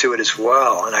thought into it as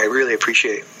well, and I really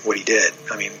appreciate what he did.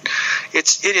 I mean,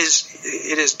 it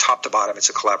is top to bottom. It's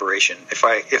a collaboration.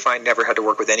 If I never had to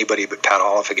work with anybody but Pat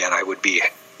Olliffe again, I would be,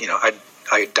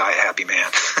 I'd die a happy man.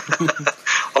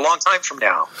 A long time from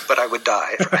now, but I would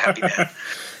die a happy man.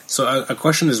 So a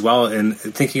question as well, in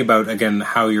thinking about, again,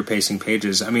 how you're pacing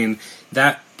pages. I mean,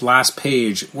 that last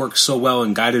page works so well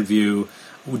in guided view.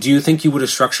 Do you think you would have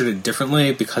structured it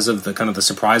differently because of the kind of the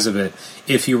surprise of it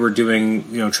if you were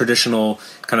doing, traditional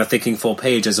kind of thinking full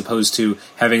page as opposed to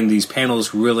having these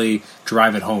panels really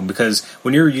drive it home? Because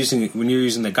when you're using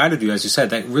the guided view, as you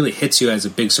said, that really hits you as a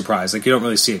big surprise. Like, you don't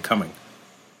really see it coming.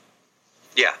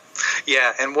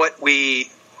 Yeah, and what we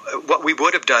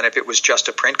would have done if it was just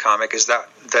a print comic is that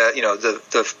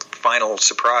the final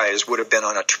surprise would have been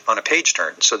on a page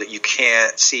turn, so that you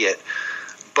can't see it.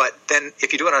 But then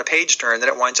if you do it on a page turn, then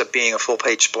it winds up being a full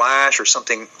page splash or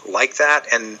something like that,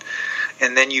 and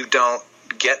then you get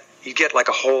like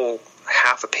a whole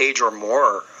half a page or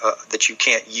more that you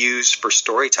can't use for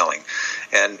storytelling.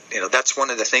 And that's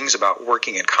one of the things about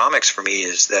working in comics for me,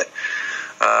 is that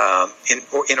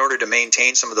in order to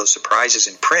maintain some of those surprises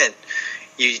in print,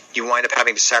 you wind up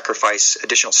having to sacrifice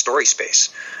additional story space.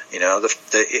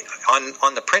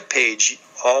 On the print page,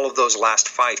 all of those last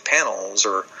 5 panels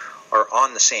are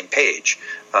on the same page.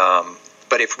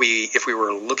 But if we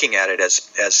were looking at it as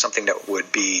something that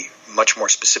would be much more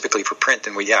specifically for print,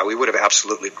 then we would have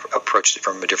absolutely approached it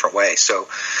from a different way. So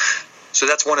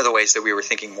that's one of the ways that we were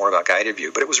thinking more about guided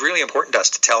view. But it was really important to us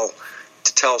to tell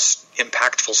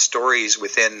impactful stories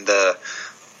within the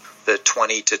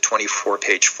 20 to 24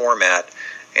 page format.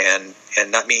 And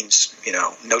that means,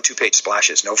 no 2-page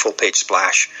splashes, no full page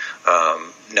splash,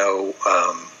 no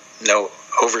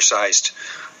oversized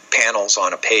panels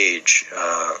on a page.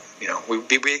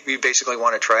 We basically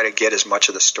want to try to get as much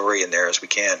of the story in there as we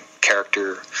can.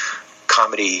 Character,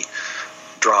 comedy,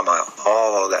 drama,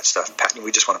 all of that stuff.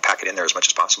 We just want to pack it in there as much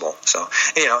as possible. So,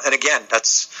 and again, at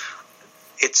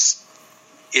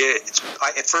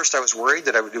first I was worried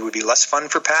that it would be less fun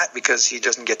for Pat, because he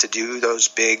doesn't get to do those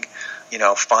big,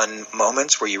 fun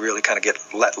moments where you really kind of get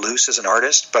let loose as an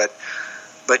artist. But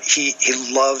he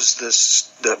loves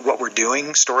what we're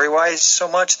doing story-wise so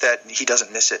much that he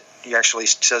doesn't miss it. He actually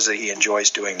says that he enjoys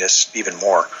doing this even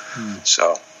more.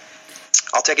 So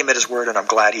I'll take him at his word, and I'm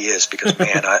glad he is, because,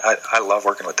 man, I love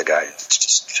working with the guy. It's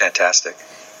just fantastic.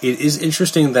 It is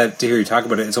interesting to hear you talk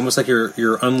about it. It's almost like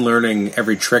you're unlearning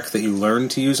every trick that you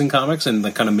learned to use in comics, and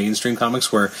the kind of mainstream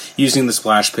comics, where using the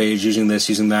splash page, using this,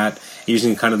 using that,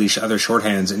 using kind of these other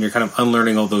shorthands, and you're kind of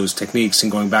unlearning all those techniques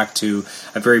and going back to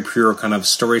a very pure kind of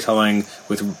storytelling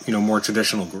with more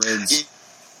traditional grids.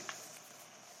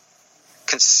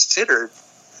 Consider.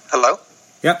 Hello?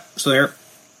 Yep, still here.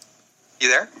 You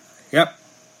there? Yep.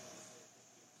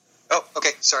 Oh,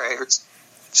 okay. Sorry, I heard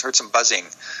some buzzing.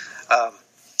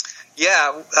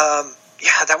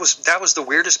 That was the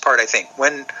weirdest part, I think.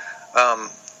 When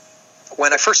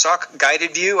I first saw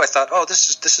guided view, I thought, oh,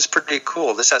 this is pretty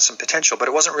cool. This has some potential. But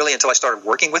it wasn't really until I started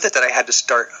working with it that I had to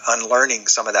start unlearning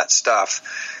some of that stuff.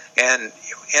 And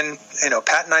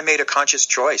Pat and I made a conscious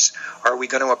choice. Are we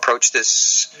going to approach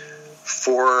this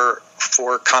for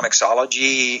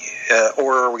Comixology,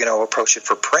 or are we going to approach it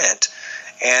for print?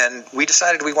 And we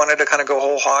decided we wanted to kind of go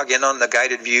whole hog in on the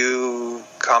guided view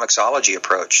Comixology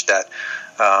approach, that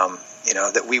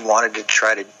that we wanted to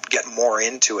try to get more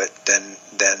into it than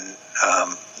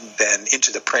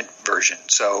into the print version.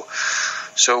 So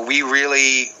we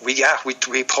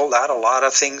pulled out a lot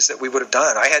of things that we would have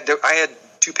done. I had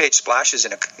 2-page splashes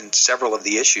in several of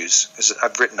the issues, because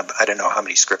I've written I don't know how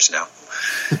many scripts now,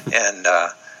 and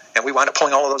we wound up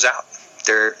pulling all of those out.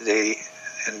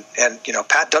 And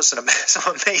Pat does some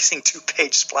amazing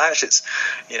 2-page splashes,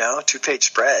 2-page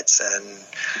spreads,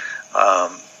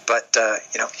 but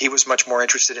he was much more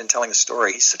interested in telling the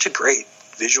story. He's such a great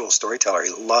visual storyteller.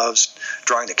 He loves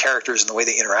drawing the characters and the way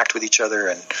they interact with each other,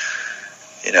 and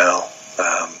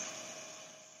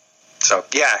so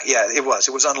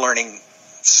it was unlearning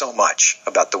so much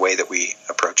about the way that we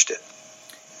approached it.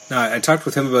 Now, I talked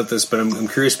with him about this, but I'm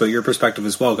curious about your perspective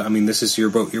as well. I mean, this is you're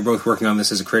both working on this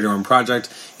as a creator-owned project.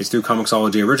 It's through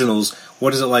Comixology Originals.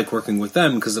 What is it like working with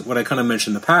them? Because what I kind of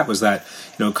mentioned to Pat was that,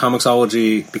 you know,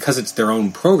 Comixology, because it's their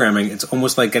own programming, it's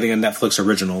almost like getting a Netflix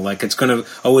original. Like, it's going to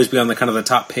always be on the kind of the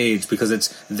top page because it's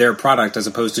their product as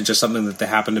opposed to just something that they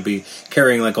happen to be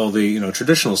carrying, like all the, you know,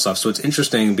 traditional stuff. So it's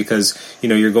interesting because, you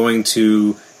know, you're going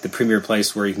to the premier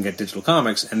place where you can get digital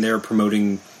comics, and they're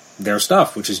promoting their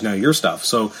stuff, which is now your stuff.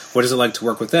 So what is it like to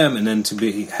work with them and then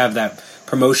to have that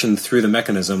promotion through the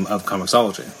mechanism of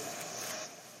Comixology?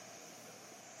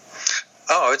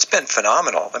 Oh, it's been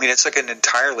phenomenal. I mean, it's like an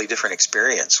entirely different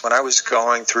experience. When I was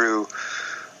going through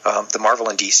the Marvel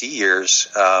and DC years,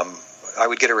 I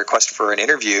would get a request for an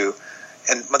interview,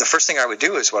 and the first thing I would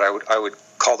do is I would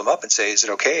call them up and say, "Is it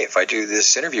okay if I do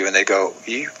this interview?" And they go,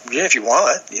 "Yeah, if you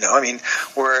want." You know, I mean,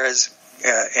 whereas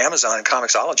Amazon and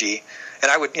Comixology. And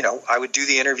I would do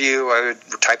the interview. I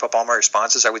would type up all my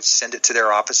responses. I would send it to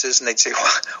their offices, and they'd say,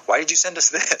 "Why did you send us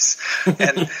this?"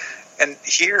 and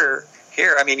here,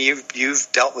 I mean, you've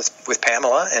dealt with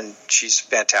Pamela, and she's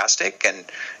fantastic. And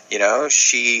you know,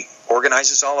 she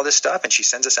organizes all of this stuff, and she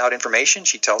sends us out information.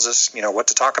 She tells us, you know, what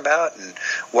to talk about and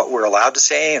what we're allowed to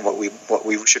say, and what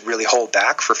we should really hold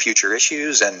back for future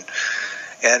issues. And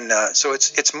so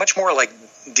it's much more like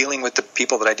dealing with the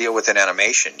people that I deal with in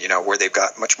animation, you know, where they've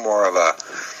got much more of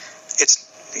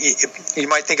you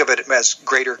might think of it as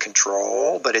greater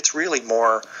control, but it's really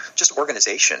more just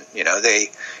organization. You know,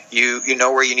 you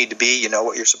know where you need to be, you know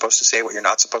what you're supposed to say, what you're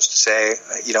not supposed to say.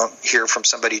 You don't hear from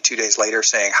somebody 2 days later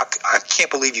saying, I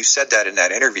can't believe you said that in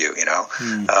that interview, you know.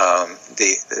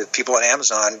 The people at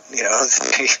Amazon, you know,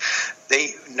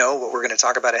 they know what we're going to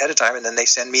talk about ahead of time, and then they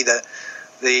send me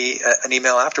an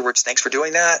email afterwards. Thanks for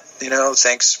doing that. You know,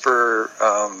 thanks for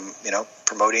you know,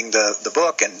 promoting the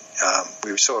book, and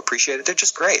we so appreciate it. They're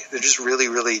just great. They're just really,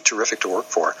 really terrific to work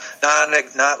for. Not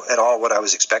at all what I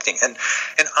was expecting. And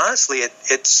honestly,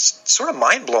 it's sort of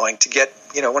mind blowing to get,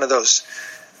 you know, one of those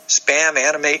spam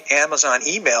Amazon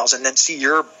emails and then see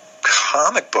your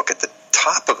comic book at the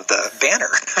top of the banner.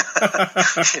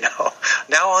 You know,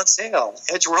 now on sale,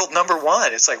 Edgeworld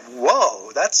 #1. It's like,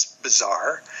 whoa, that's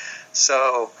bizarre.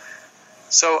 So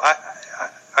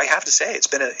I have to say it's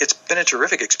been a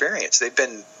terrific experience. They've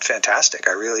been fantastic.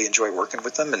 I really enjoy working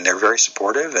with them, and they're very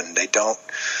supportive, and they don't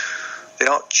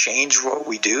change what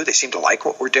we do. They seem to like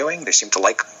what we're doing. They seem to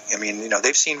like. I mean, you know,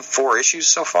 they've seen 4 issues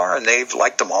so far, and they've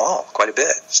liked them all quite a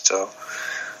bit. So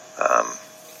I'm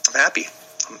happy.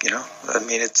 You know, I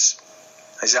mean,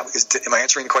 am I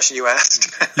answering the question you asked?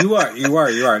 You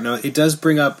are. No, it does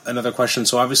bring up another question.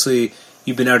 So obviously,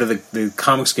 you've been out of the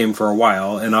comics game for a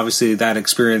while, and obviously that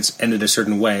experience ended a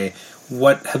certain way.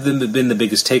 What have been the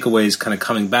biggest takeaways kind of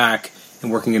coming back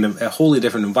and working in a wholly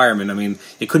different environment? I mean,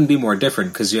 it couldn't be more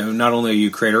different because, you know, not only are you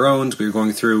creator-owned, but you're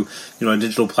going through, you know, a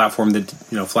digital platform that,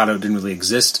 you know, flat out didn't really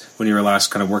exist when you were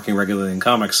last kind of working regularly in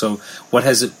comics. So what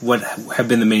have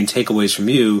been the main takeaways from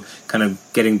you kind of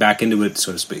getting back into it,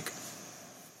 so to speak?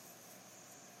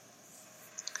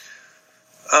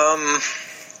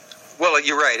 Well,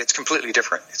 you're right. It's completely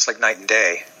different. It's like night and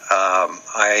day.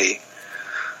 I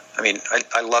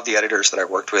love the editors that I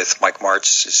worked with. Mike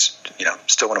Martz is, you know,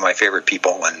 still one of my favorite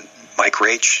people, and Mike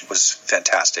Raich was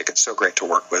fantastic. It's so great to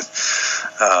work with.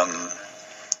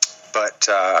 But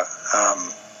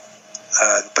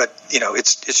you know,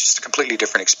 it's just a completely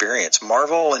different experience.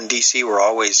 Marvel and DC were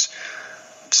always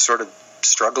sort of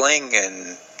struggling,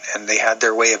 and they had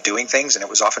their way of doing things, and it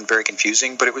was often very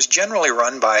confusing. But it was generally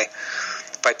run by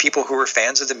people who were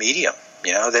fans of the medium.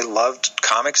 You know, they loved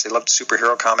comics. They loved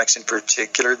superhero comics in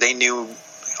particular. They knew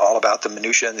all about the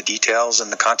minutia and the details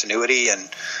and the continuity, and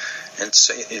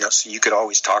so, you know, so you could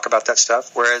always talk about that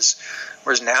stuff. Whereas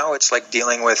now it's like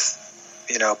dealing with,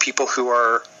 you know, people who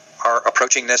are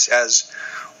approaching this as,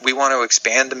 we want to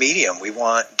expand the medium. We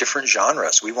want different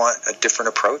genres. We want a different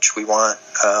approach. We want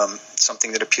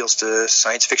something that appeals to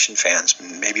science fiction fans,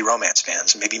 maybe romance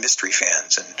fans, maybe mystery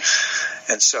fans,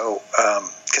 and so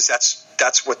because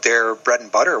that's what their bread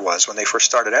and butter was when they first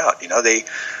started out. You know, they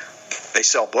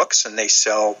sell books, and they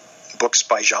sell books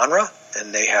by genre,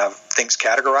 and they have things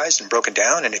categorized and broken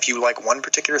down. And if you like one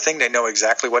particular thing, they know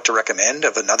exactly what to recommend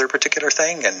of another particular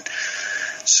thing. And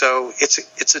so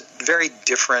it's a very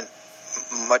different,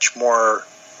 much more,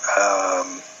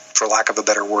 for lack of a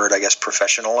better word, I guess,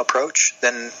 professional approach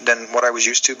than what I was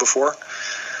used to before.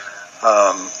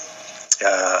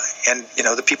 And, you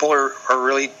know, the people are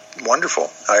really wonderful.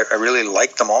 I really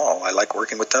like them all. I like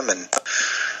working with them, and,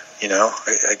 you know,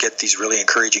 I get these really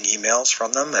encouraging emails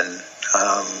from them, and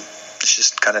It's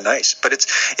just kind of nice, but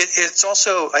it's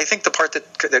also, I think the part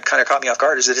that kind of caught me off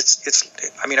guard is that it's.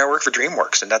 I mean, I work for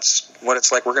DreamWorks, and that's what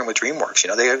it's like working with DreamWorks. You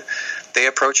know, they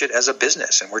approach it as a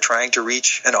business, and we're trying to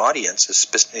reach an audience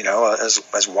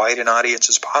as wide an audience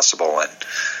as possible,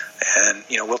 and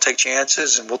you know, we'll take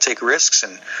chances and we'll take risks,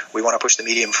 and we want to push the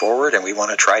medium forward, and we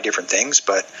want to try different things,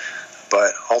 but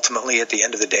ultimately, at the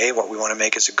end of the day, what we want to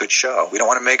make is a good show. We don't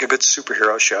want to make a good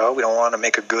superhero show. We don't want to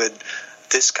make a good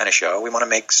this kind of show. We want to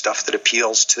make stuff that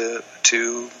appeals to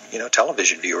you know,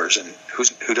 television viewers, and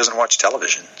who doesn't watch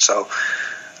television. So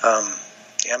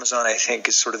Amazon, I think,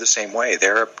 is sort of the same way.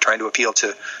 They're trying to appeal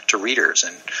to readers,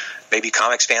 and maybe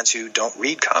comics fans who don't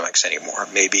read comics anymore,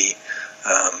 maybe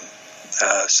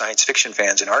science fiction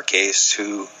fans in our case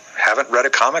who haven't read a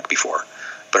comic before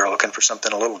but are looking for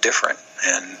something a little different.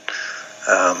 And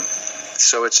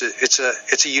so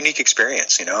it's a unique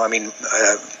experience, you know. I mean,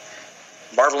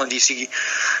 Marvel and DC,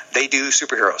 they do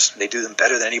superheroes. They do them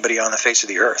better than anybody on the face of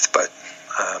the earth. But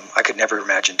I could never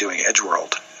imagine doing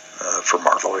Edgeworld for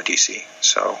Marvel or DC.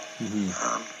 So,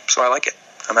 so I like it.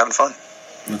 I'm having fun.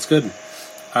 That's good.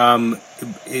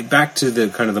 Back to the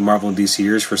kind of the Marvel and DC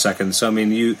years for a second. So, I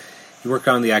mean, you worked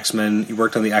on the X-Men. You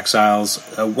worked on the Exiles.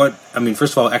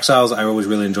 First of all, Exiles, I always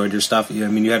really enjoyed your stuff. I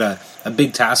mean, you had a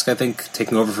big task, I think,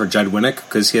 taking over for Judd Winnick,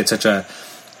 because he had such a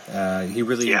he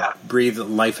really breathed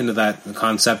life into that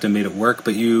concept and made it work,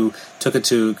 but you took it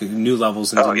to new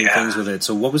levels and did new things with it.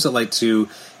 So what was it like to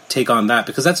take on that?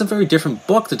 Because that's a very different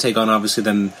book to take on, obviously,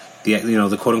 than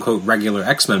the quote-unquote regular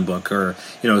X-Men book, or,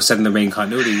 you know, set in the main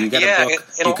continuity. You get a book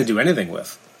you could do anything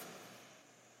with.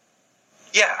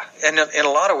 Yeah, and in a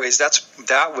lot of ways,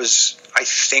 that was, I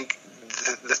think,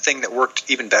 the thing that worked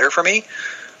even better for me,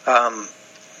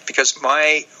 because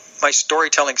my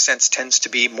storytelling sense tends to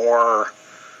be more,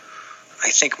 I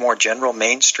think, more general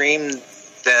mainstream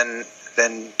than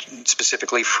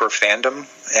specifically for fandom.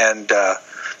 And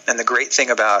the great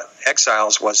thing about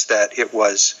Exiles was that it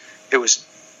was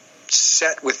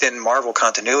set within Marvel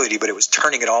continuity, but it was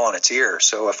turning it all on its ear.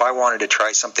 So if I wanted to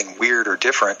try something weird or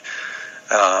different,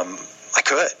 I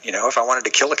could. You know, if I wanted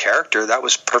to kill a character, that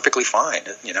was perfectly fine.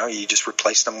 You know, you just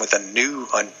replace them with a new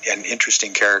and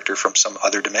interesting character from some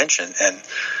other dimension.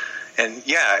 And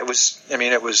yeah, it was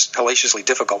hellaciously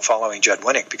difficult following Judd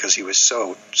Winnick because he was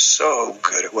so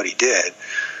good at what he did.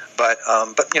 But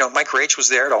you know, Mike Raich was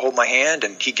there to hold my hand,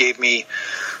 and he gave me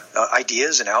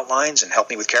ideas and outlines and helped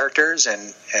me with characters,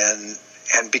 and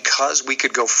because we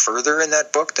could go further in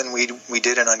that book than we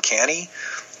did in Uncanny,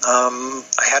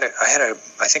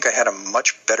 I think I had a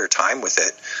much better time with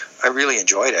it. I really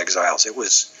enjoyed Exiles. It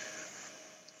was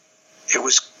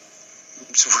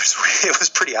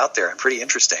pretty out there and pretty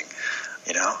interesting,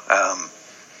 you know.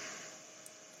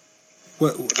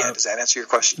 Does that answer your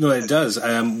question? No, it does.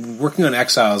 Working on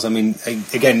Exiles, I mean,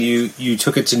 again, you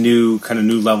took it to new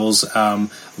levels.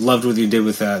 Loved what you did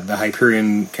with the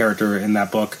Hyperion character in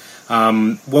that book.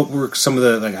 What were some of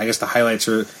the, the highlights,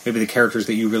 or maybe the characters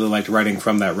that you really liked writing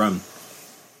from that run?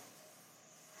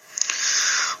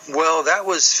 Well, that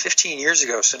was 15 years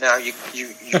ago, so now you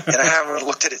and I haven't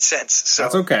looked at it since. So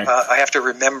that's okay. I have to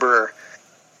remember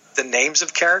the names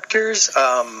of characters.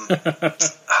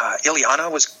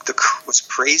 Illyana was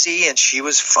crazy, and she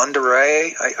was fun to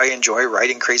write. I enjoy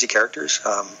writing crazy characters.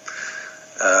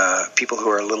 People who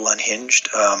are a little unhinged.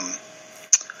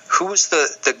 Who was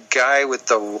the guy with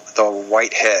the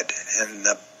white head and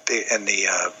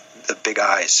the big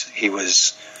eyes? He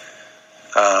was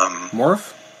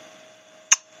Morph.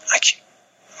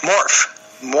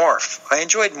 Morph. I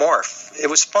enjoyed Morph. It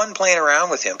was fun playing around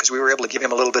with him because we were able to give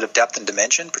him a little bit of depth and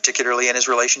dimension, particularly in his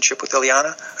relationship with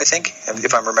Illyana, I think,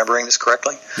 if I'm remembering this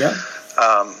correctly. Yeah.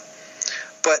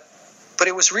 But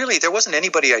it was really, there wasn't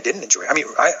anybody I didn't enjoy. I mean,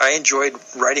 I enjoyed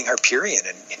writing Hyperion,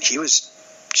 and he was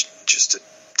just a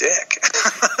dick.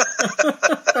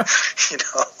 You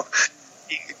know,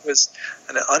 he was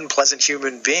an unpleasant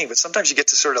human being, but sometimes you get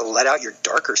to sort of let out your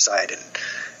darker side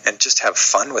and just have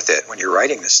fun with it when you're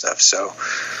writing this stuff.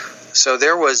 So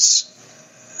there was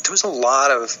a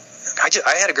lot of,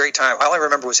 I had a great time. All I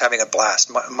remember was having a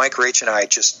blast. Mike Raich and I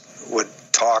just would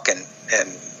talk and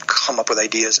come up with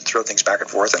ideas and throw things back and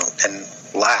forth and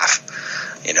laugh.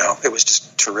 You know, it was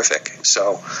just terrific.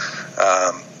 So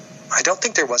I don't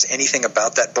think there was anything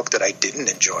about that book that I didn't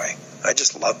enjoy. I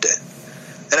just loved it.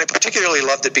 And I particularly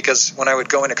loved it because when I would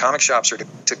go into comic shops or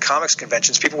to comics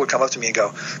conventions, people would come up to me and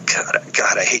go,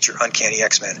 God, I hate your Uncanny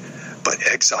X-Men, but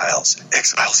Exiles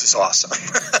is awesome.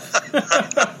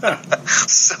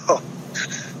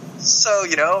 So,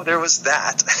 you know, there was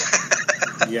that.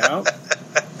 Yeah.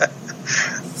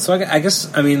 So I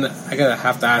guess, I mean, I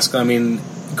have to ask, I mean,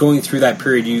 going through that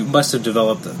period, you must have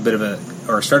developed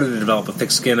started to develop a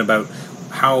thick skin about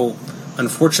how,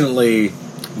 unfortunately,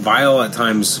 vile at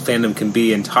times fandom can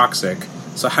be and toxic.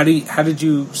 So how did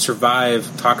you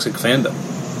survive toxic fandom?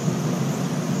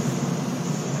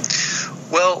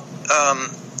 Well,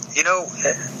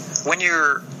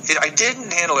 I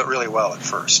didn't handle it really well at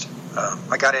first.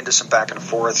 I got into some back and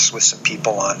forths with some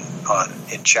people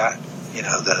in chat, in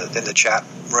the chat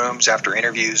rooms after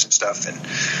interviews and stuff, and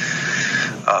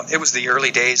it was the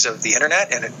early days of the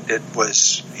internet, and it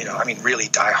was, really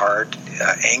diehard,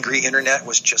 angry internet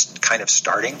was just kind of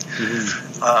starting.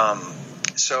 Mm-hmm.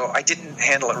 So I didn't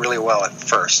handle it really well at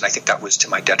first, and I think that was to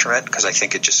my detriment because I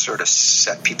think it just sort of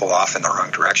set people off in the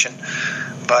wrong direction.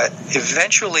 But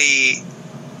eventually,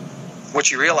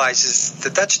 what you realize is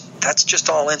that's just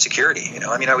all insecurity.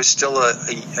 I was still a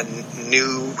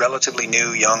relatively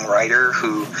new young writer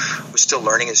who was still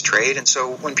learning his trade, and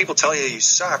so when people tell you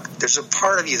suck, there's a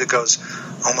part of you that goes,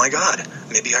 "Oh my God,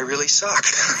 maybe I really suck,"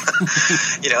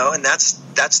 and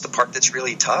that's the part that's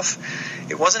really tough.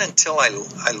 It wasn't until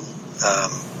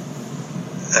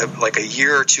like a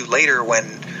year or two later, when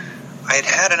I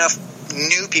had enough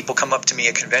new people come up to me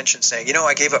at conventions saying,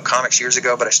 I gave up comics years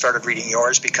ago, but I started reading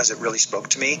yours because it really spoke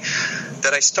to me,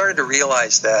 that I started to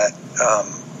realize that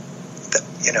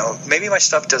maybe my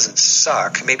stuff doesn't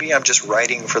suck. Maybe I'm just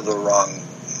writing for the wrong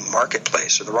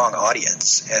marketplace or the wrong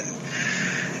audience.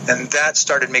 And that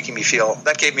started making me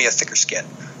that gave me a thicker skin,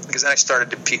 because then I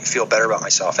started to feel better about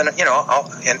myself. And, in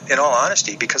all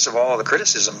honesty, because of all the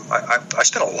criticism, I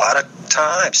spent a lot of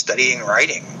time studying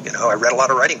writing. I read a lot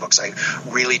of writing books. I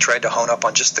really tried to hone up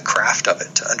on just the craft of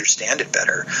it to understand it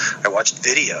better. I watched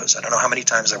videos. I don't know how many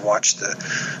times I watched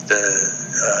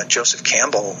the Joseph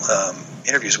Campbell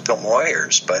interviews with Bill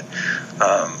Moyers, but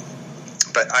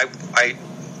I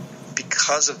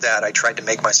because of that, I tried to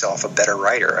make myself a better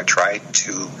writer. I tried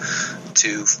to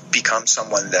become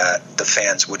someone that the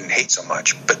fans wouldn't hate so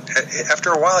much. But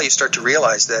after a while, you start to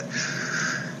realize that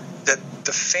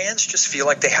the fans just feel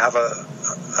like they have a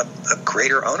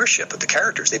greater ownership of the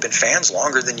characters. They've been fans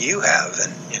longer than you have.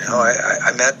 And,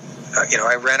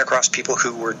 I ran across people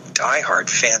who were diehard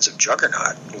fans of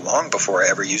Juggernaut long before I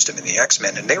ever used him in the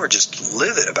X-Men, and they were just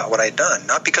livid about what I'd done.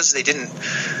 Not because they didn't...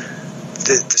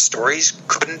 The stories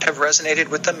couldn't have resonated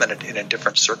with them in a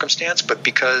different circumstance, but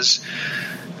because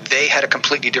they had a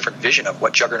completely different vision of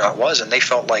what Juggernaut was, and they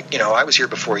felt like, I was here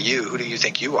before you. Who do you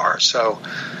think you are? So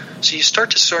you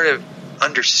start to sort of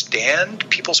understand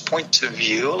people's points of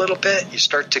view a little bit. You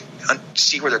start to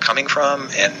see where they're coming from,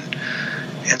 and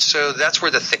so that's where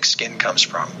the thick skin comes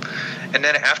from. And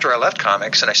then after I left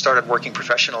comics and I started working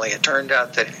professionally, it turned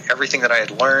out that everything that I had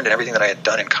learned and everything that I had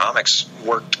done in comics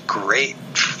worked great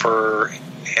for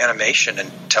animation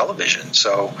and television.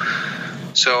 So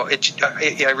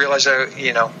I realized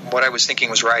what I was thinking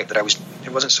was right, that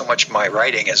it wasn't so much my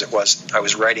writing as it was I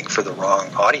was writing for the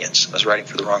wrong audience. I was writing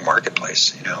for the wrong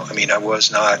marketplace. I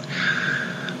was not,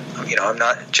 I'm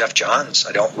not Jeff Johns.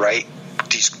 I don't write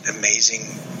these amazing,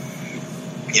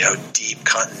 deep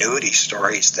continuity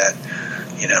stories that,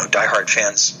 diehard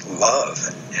fans love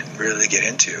and really get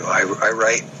into.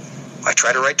 I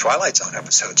try to write Twilight Zone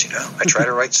episodes, I try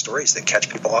to write stories that catch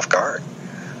people off guard.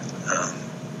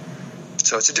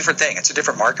 So it's a different thing. It's a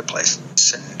different marketplace.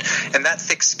 And that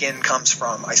thick skin comes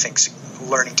from, I think,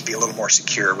 learning to be a little more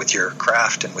secure with your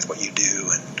craft and with what you do.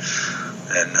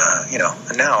 And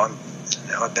now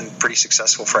I've been pretty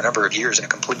successful for a number of years in a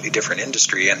completely different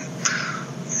industry, and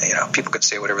people can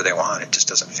say whatever they want. It just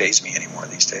doesn't faze me anymore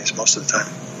these days, most of the time.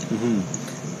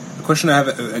 Mm-hmm. A question I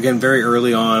have, again, very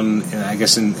early on, I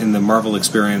guess in the Marvel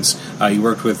experience, you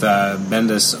worked with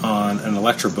Bendis on an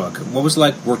Elektra book. What was it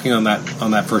like working on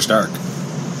that first arc?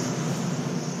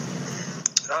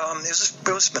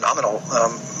 It was phenomenal.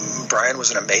 Brian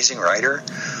was an amazing writer.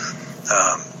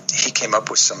 He came up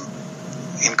with some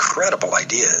incredible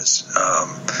ideas. I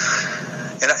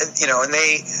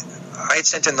had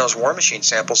sent in those War Machine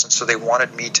samples, and so they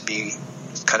wanted me to be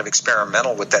kind of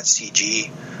experimental with that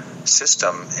CG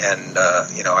system. And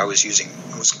I was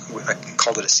I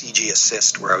called it a CG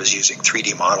assist, where I was using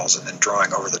 3D models and then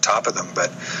drawing over the top of them.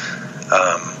 But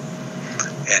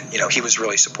he was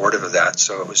really supportive of that,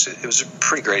 so it was a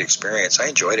pretty great experience. I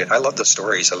enjoyed it. I loved the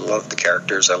stories. I loved the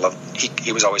characters.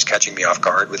 He was always catching me off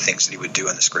guard with things that he would do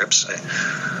in the scripts.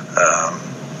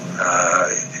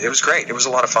 It was great. It was a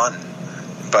lot of fun,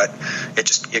 but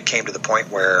it came to the point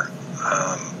where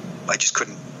I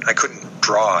couldn't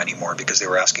draw anymore because they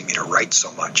were asking me to write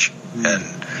so much. And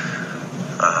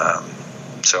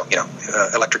so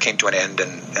Elektra came to an end,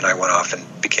 and I went off and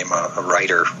became a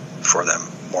writer for them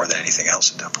more than anything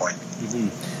else at that point.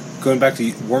 Mm-hmm. going back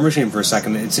to War Machine for a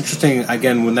second, it's interesting.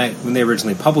 Again, when they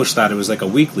originally published that, it was like a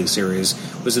weekly series.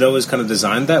 Was it always kind of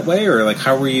designed that way, or like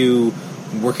how were you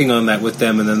working on that with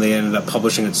them, and then they ended up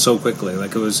publishing it so quickly?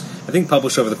 Like it was, I think,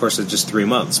 published over the course of just 3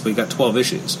 months, but you got 12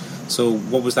 issues. So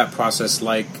what was that process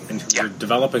like in terms of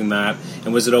developing that?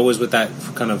 And was it always with that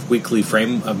kind of weekly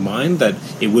frame of mind that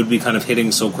it would be kind of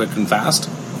hitting so quick and fast?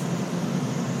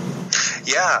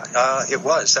 Yeah, it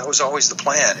was. That was always the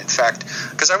plan. In fact,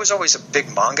 because I was always a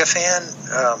big manga fan,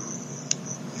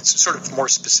 it's sort of more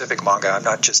specific manga. I'm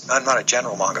not a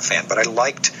general manga fan, but I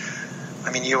liked.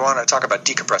 I mean, you want to talk about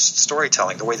decompressed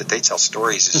storytelling. The way that they tell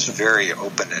stories is very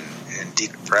open and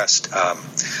decompressed.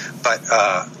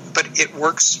 But it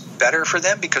works better for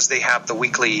them because they have the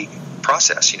weekly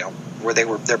process, where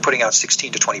they're putting out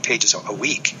 16 to 20 pages a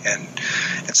week, and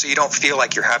so you don't feel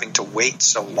like you're having to wait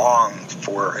so long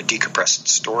for a decompressed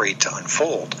story to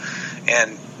unfold.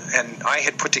 And I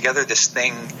had put together this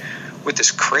thing with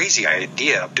this crazy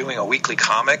idea of doing a weekly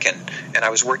comic, and I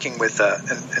was working with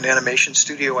an animation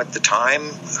studio at the time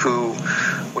who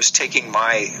was taking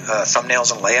my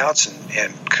thumbnails and layouts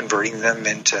and converting them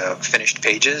into finished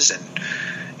pages,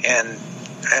 and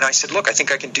I said, look, I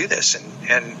think I can do this,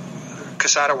 and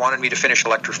Quesada wanted me to finish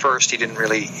Elektra first. He didn't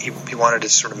really. He wanted to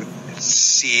sort of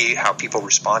see how people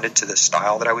responded to the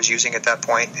style that I was using at that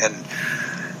point, but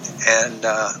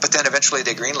then eventually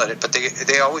they greenlit it. But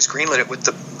they always greenlit it with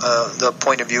the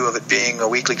point of view of it being a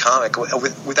weekly comic.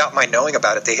 Without my knowing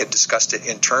about it, they had discussed it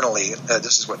internally.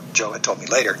 This is what Joe had told me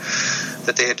later,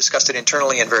 that they had discussed it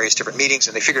internally in various different meetings,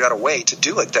 and they figured out a way to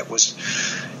do it that was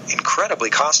incredibly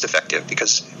cost effective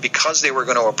because they were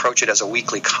going to approach it as a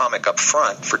weekly comic up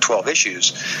front for 12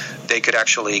 issues. They could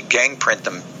actually gang print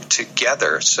them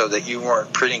together so that you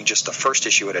weren't printing just the first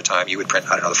issue at a time. You would print,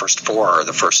 the first 4 or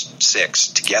the first 6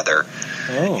 together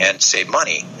and save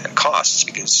money and costs,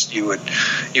 because you would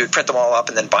print them all up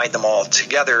and then bind them all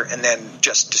together and then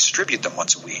just distribute them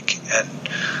once a week.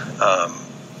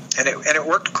 And it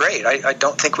worked great. I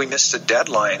don't think we missed a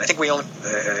deadline. I think we only,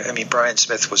 Brian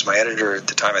Smith was my editor at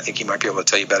the time. I think he might be able to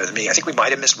tell you better than me. I think we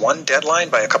might have missed one deadline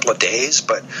by a couple of days,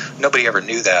 but nobody ever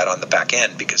knew that on the back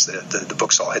end because the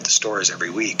books all hit the stores every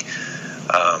week.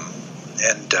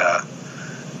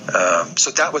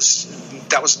 So that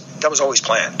was always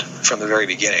planned from the very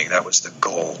beginning. That was the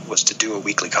goal, was to do a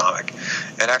weekly comic.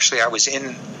 And actually I was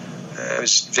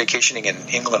vacationing in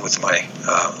England with my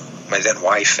then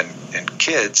wife and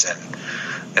kids,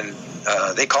 and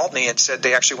they called me and said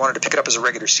they actually wanted to pick it up as a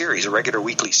regular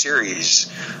weekly series.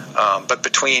 But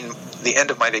between the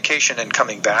end of my vacation and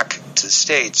coming back to the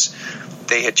States,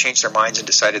 they had changed their minds and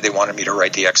decided they wanted me to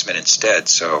write the X-Men instead.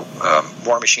 So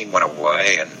War Machine went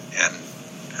away, and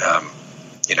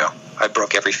I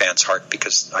broke every fan's heart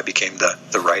because I became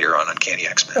the writer on Uncanny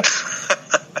X-Men.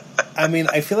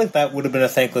 I feel like that would have been a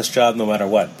thankless job no matter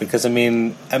what, because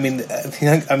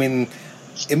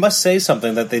it must say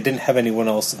something that they didn't have anyone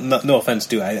else. No offense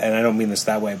to, and I don't mean this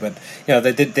that way, but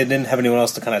they didn't have anyone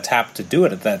else to kind of tap to do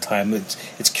it at that time.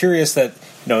 It's curious that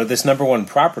this number one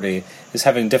property is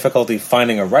having difficulty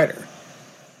finding a writer.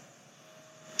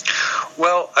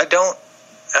 Well, I don't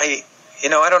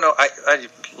know. I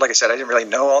like I said, I didn't really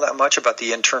know all that much about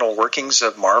the internal workings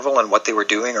of Marvel and what they were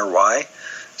doing or why.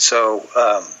 So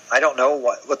I don't know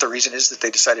what the reason is that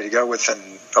they decided to go with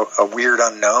a weird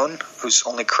unknown whose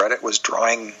only credit was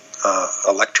drawing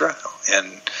Elektra, and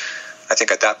I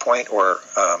think at that point,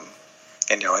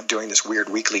 and doing this weird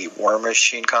weekly War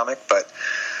Machine comic, but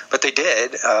they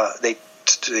did. They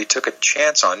took a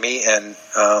chance on me, and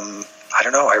I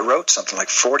don't know. I wrote something like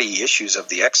 40 issues of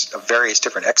various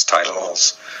different X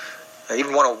titles. I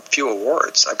even won a few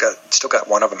awards. Still got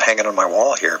one of them hanging on my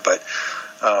wall here, but.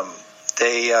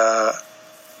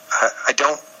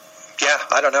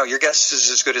 I don't know. Your guess is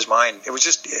as good as mine. It was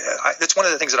just, that's one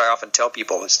of the things that I often tell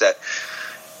people is that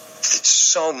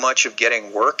so much of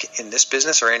getting work in this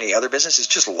business or any other business is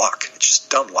just luck. It's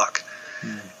just dumb luck.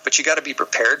 But you got to be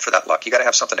prepared for that luck. You got to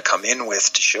have something to come in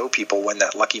with to show people when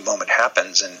that lucky moment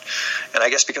happens. And I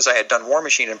guess because I had done War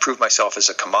Machine and proved myself as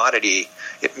a commodity,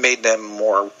 it made them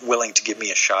more willing to give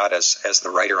me a shot as the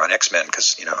writer on X-Men.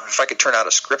 Because if I could turn out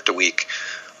a script a week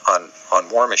on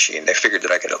War Machine, they figured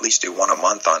that I could at least do one a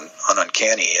month on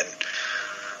Uncanny,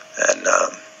 and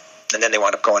then they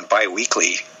wound up going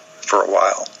bi-weekly for a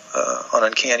while on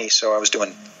Uncanny. So I was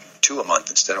doing 2 a month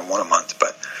instead of 1 a month.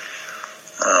 But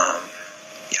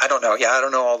I don't know. Yeah, I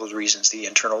don't know all those reasons, the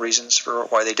internal reasons for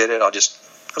why they did it. I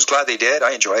was glad they did.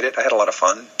 I enjoyed it. I had a lot of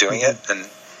fun doing it, and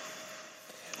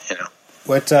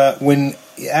What when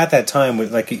at that time,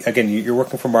 you're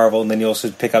working for Marvel, and then you also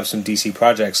pick up some DC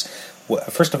projects.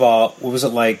 first of all, what was it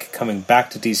like coming back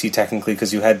to DC technically,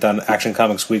 because you had done Action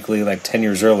Comics Weekly like 10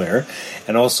 years earlier,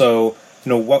 and also,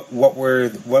 what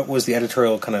was the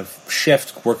editorial kind of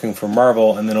shift working for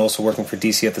Marvel and then also working for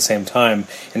DC at the same time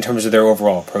in terms of their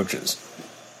overall approaches?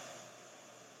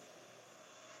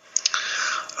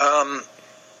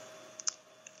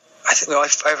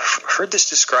 I've heard this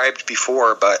described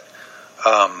before, but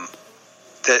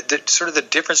the sort of the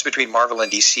difference between Marvel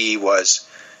and DC was,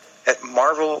 at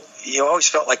Marvel, you always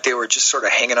felt like they were just sort of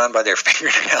hanging on by their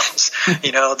fingernails.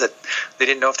 That they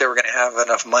didn't know if they were going to have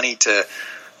enough money to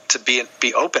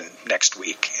be open next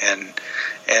week. And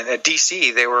at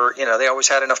DC, they were, they always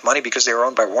had enough money because they were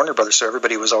owned by Warner Brothers, so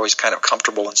everybody was always kind of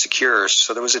comfortable and secure.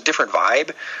 So there was a different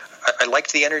vibe. I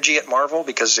liked the energy at Marvel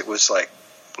because it was like,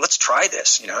 let's try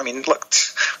this. Look,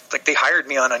 like they hired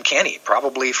me on Uncanny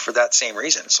probably for that same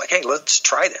reason. It's like, hey, let's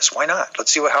try this. Why not?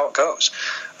 Let's see how it goes.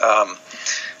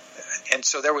 And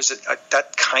so there was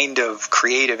that kind of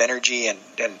creative energy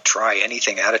and try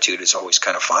anything attitude is always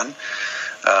kind of fun.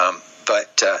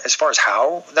 But as far as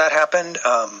how that happened,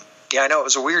 I know it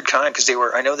was a weird time because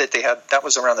I know that that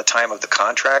was around the time of the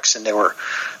contracts, and they were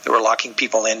locking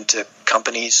people into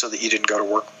companies so that you didn't go to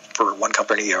work for one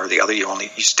company or the other. You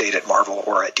stayed at Marvel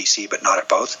or at DC, but not at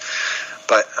both.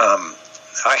 But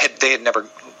they had never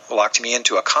locked me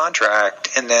into a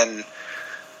contract, and then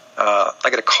I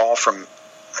got a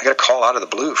call out of the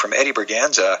blue from Eddie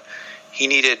Berganza. He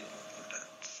needed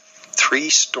 3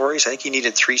 stories. I think he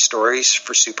needed 3 stories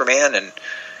for Superman, and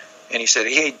he said,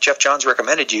 "Hey, Jeff Johns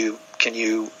recommended you. Do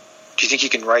you think you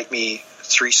can write me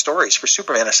 3 stories for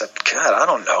Superman?" I said, "God, I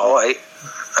don't know. I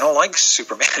don't like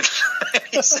Superman."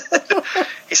 he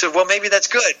said, "Well, maybe that's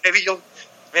good. Maybe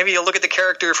you'll look at the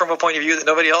character from a point of view that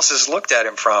nobody else has looked at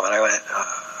him from." And I went,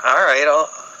 "All right,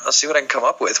 I'll see what I can come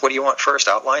up with. What do you want first?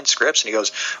 Outlines, scripts?" And he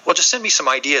goes, "Well, just send me some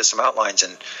ideas, some outlines,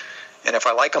 and if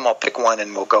I like them, I'll pick one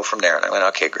and we'll go from there." And I went,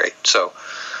 "Okay, great." So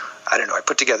I don't know. I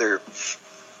put together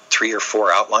 3 or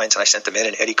 4 outlines and I sent them in.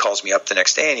 And Eddie calls me up the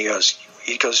next day and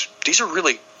he goes, "These are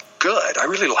really good. I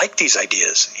really like these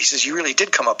ideas." He says, "You really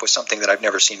did come up with something that I've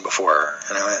never seen before."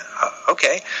 And I went,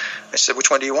 "Okay." I said, "Which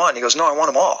one do you want?" And he goes, "No, I want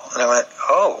them all." And I went,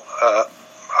 "Oh,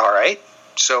 all right.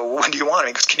 So when do you want them?"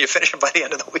 He goes, "Can you finish them by the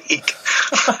end of the week?"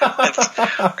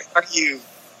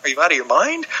 Are you out of your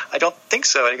mind? I don't think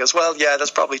so. And he goes, "Well, yeah,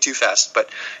 that's probably too fast, but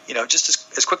just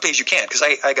as quickly as you can, because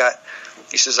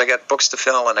he says, I got books to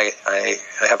fill and I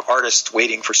have artists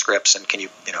waiting for scripts, and can you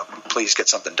please get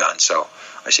something done?" So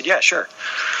I said, "Yeah, sure."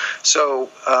 So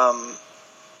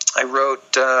I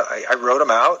wrote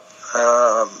them out.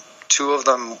 2 of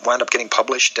them wound up getting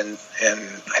published, and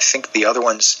I think the other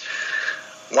ones,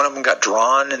 one of them got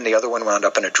drawn and the other one wound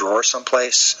up in a drawer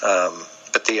someplace.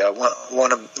 But the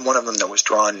one of them that was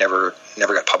drawn never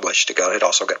got published. It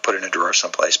also got put in a drawer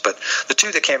someplace. But the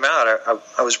 2 that came out,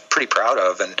 I was pretty proud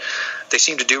of, and they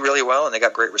seemed to do really well, and they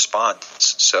got great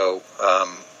response. So,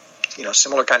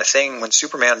 similar kind of thing when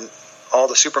Superman, all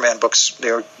the Superman books,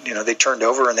 they turned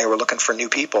over and they were looking for new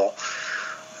people.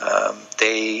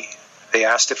 They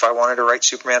asked if I wanted to write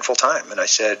Superman full time, and I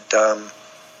said,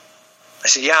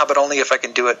 "Yeah, but only if I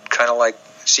can do it kind of like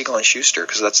Siegel and Schuster,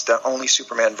 because that's the only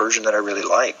Superman version that I really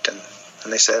liked." And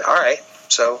they said, "All right,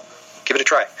 so give it a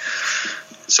try."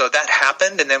 So that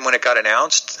happened, and then when it got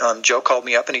announced, Joe called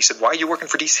me up and he said, "Why are you working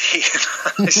for DC?"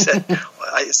 I said,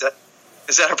 well,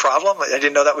 is that a problem? I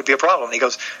didn't know that would be a problem. And he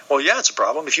goes, "Well, yeah, it's a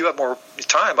problem. If you have more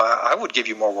time, I would give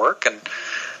you more work." And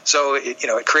so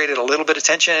it created a little bit of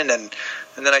tension, and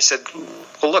then I said,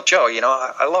 "Well, look, Joe,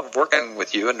 I love working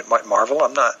with you and Marvel.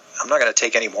 I'm not going to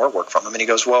take any more work from him." And he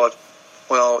goes,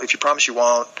 Well, if you promise you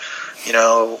won't,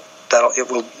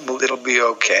 it'll be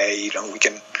okay. We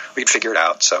can figure it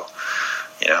out." So,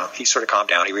 he sort of calmed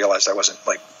down. He realized I wasn't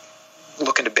like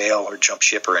looking to bail or jump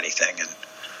ship or anything, and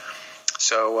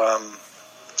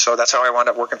so that's how I wound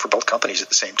up working for both companies at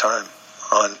the same time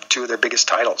on 2 of their biggest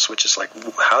titles, which is like,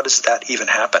 how does that even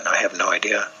happen? I have no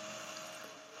idea.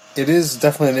 It is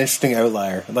definitely an interesting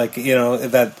outlier. Like,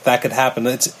 that could happen.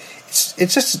 It's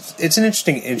an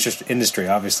interesting industry,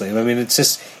 obviously. I mean,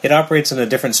 it operates in a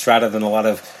different strata than a lot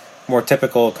of more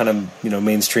typical kind of,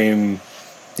 mainstream,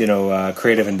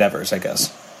 creative endeavors, I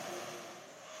guess.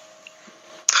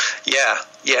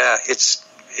 Yeah.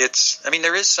 It's, I mean,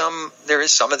 there is some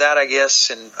of that, I guess,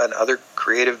 in other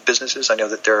creative businesses. I know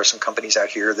that there are some companies out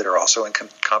here that are also in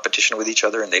competition with each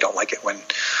other, and they don't like it when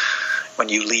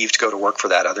you leave to go to work for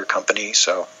that other company.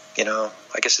 So,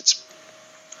 I guess it's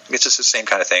just the same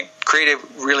kind of thing.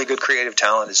 Really good creative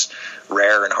talent is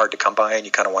rare and hard to come by, and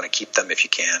you kind of want to keep them if you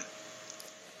can.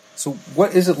 So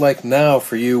what is it like now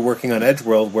for you working on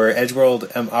Edgeworld, where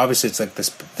Edgeworld, obviously it's like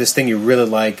this thing you really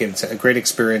like, and it's a great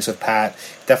experience with Pat,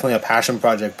 definitely a passion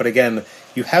project, but again,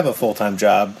 you have a full-time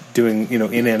job doing,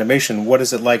 in animation. What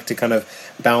is it like to kind of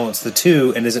balance the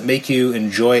two, and does it make you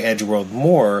enjoy Edgeworld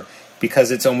more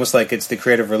because it's almost like it's the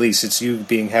creative release? It's you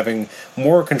having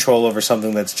more control over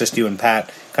something that's just you and Pat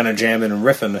kind of jamming and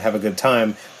riffing and have a good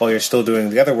time while you're still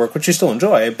doing the other work, which you still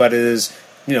enjoy, but it is,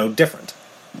 different.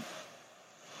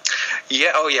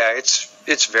 Yeah, oh yeah,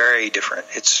 it's very different.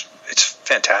 It's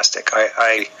fantastic.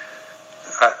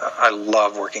 I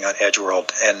love working on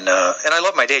Edgeworld, and I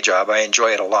love my day job. I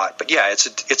enjoy it a lot. But yeah,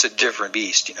 it's a different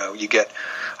beast.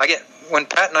 I get when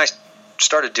Pat and I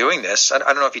started doing this. I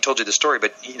don't know if he told you the story,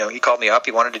 but he called me up.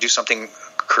 He wanted to do something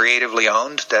creatively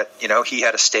owned that he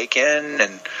had a stake in,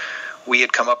 and we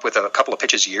had come up with a couple of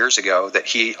pitches years ago that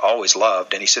he always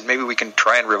loved, and he said maybe we can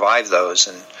try and revive those,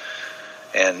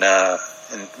 and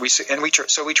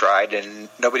we tried, and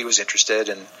nobody was interested,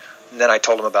 and then I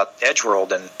told him about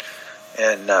Edgeworld, and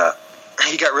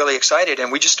he got really excited,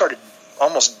 and we just started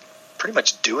almost pretty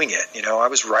much doing it. I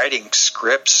was writing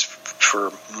scripts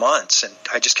for months, and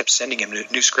I just kept sending him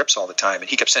new scripts all the time, and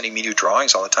he kept sending me new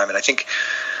drawings all the time, and I think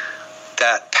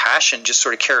that passion just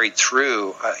sort of carried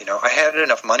through. I had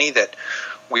enough money that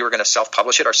we were going to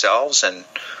self-publish it ourselves, and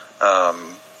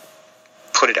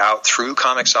put it out through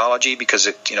Comixology, because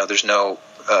there's no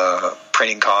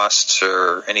printing costs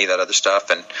or any of that other stuff.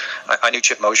 And I knew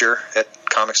Chip Mosier at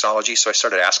Comixology, so I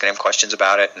started asking him questions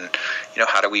about it, and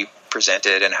how do we present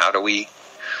it, and how do we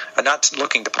not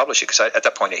looking to publish it, because at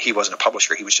that point he wasn't a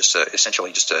publisher, he was just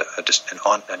essentially just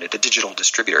a digital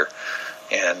distributor,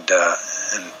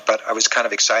 but I was kind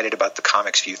of excited about the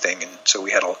Comics View thing, and so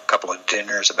we had a couple of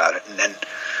dinners about it, and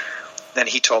then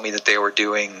he told me that they were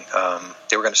doing,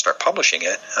 they were going to start publishing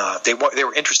it. They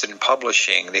were interested in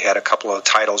publishing. They had a couple of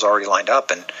titles already lined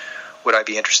up, and would I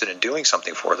be interested in doing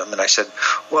something for them? And I said,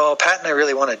 well, Pat and I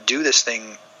really want to do this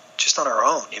thing just on our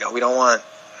own. We don't want,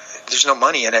 there's no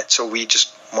money in it, so we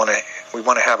just want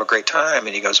to have a great time.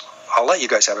 And he goes, I'll let you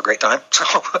guys have a great time.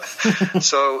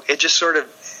 So it just sort of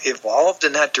evolved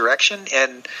in that direction,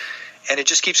 and it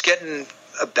just keeps getting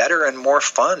better and more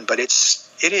fun. But it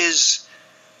is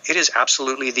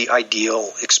absolutely the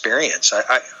ideal experience.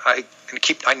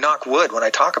 I knock wood when I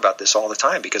talk about this all the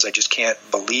time, because I just can't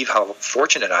believe how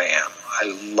fortunate I am.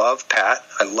 I love Pat.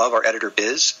 I love our editor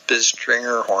Biz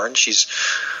Stringer Horn. She's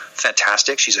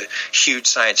fantastic. She's a huge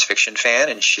science fiction fan,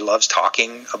 and she loves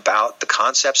talking about the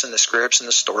concepts and the scripts and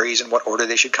the stories and what order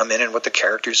they should come in and what the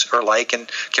characters are like, and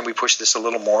can we push this a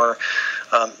little more.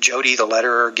 Jody, the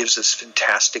letterer, gives this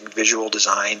fantastic visual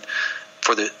design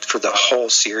for the whole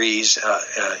series,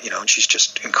 and she's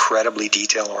just incredibly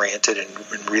detail oriented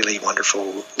and really wonderful.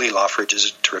 Lee Loffridge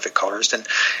is a terrific colorist, and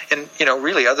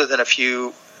really, other than a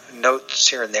few notes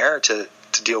here and there to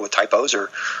deal with typos or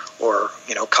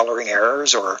coloring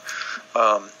errors, or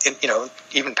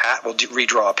even Pat will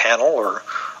redraw a panel, or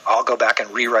I'll go back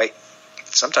and rewrite.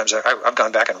 Sometimes I've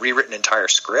gone back and rewritten entire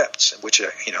scripts, which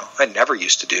I never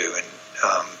used to do,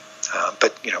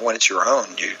 but when it's your own,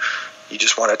 you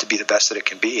just want it to be the best that it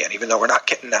can be. And even though we're not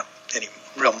getting any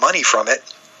real money from it,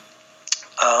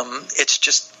 it's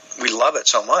just, we love it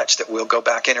so much that we'll go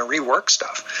back in and rework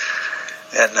stuff.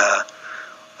 And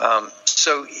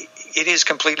so it is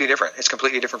completely different. It's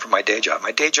completely different from my day job.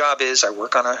 My day job is I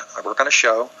work on a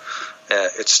show.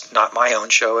 It's not my own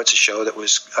show. It's a show that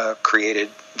was created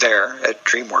there at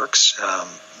DreamWorks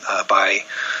by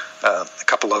a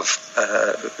couple of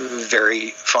very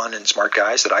fun and smart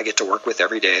guys that I get to work with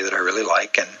every day that I really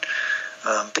like. And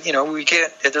but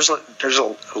there's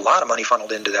a lot of money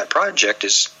funneled into that project,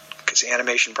 because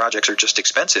animation projects are just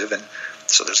expensive, and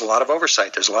so there's a lot of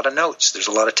oversight, there's a lot of notes, there's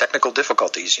a lot of technical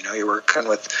difficulties. You're working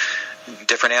with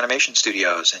different animation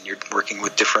studios, and you're working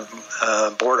with different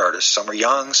board artists. Some are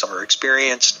young, some are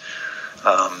experienced,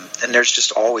 and there's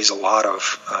just always a lot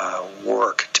of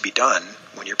work to be done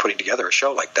when you're putting together a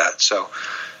show like that. So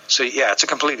yeah, it's a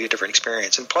completely different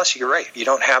experience. And plus, you're right, you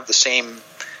don't have the same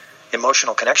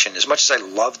emotional connection. As much as I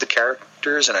love the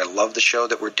characters and I love the show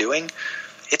that we're doing,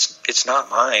 it's not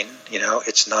mine.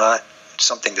 It's not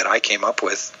something that I came up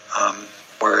with.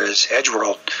 Whereas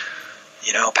Edgeworld,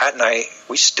 Pat and I,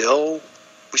 we still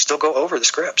go over the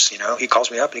scripts. He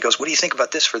calls me up and he goes, "What do you think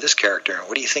about this for this character? And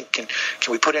what do you think? Can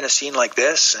we put in a scene like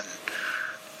this?"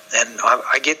 And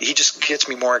he just gets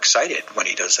me more excited when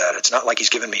he does that. It's not like he's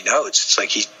giving me notes. It's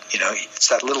like it's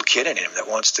that little kid in him that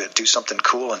wants to do something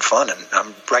cool and fun, and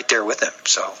I'm right there with him.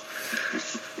 So,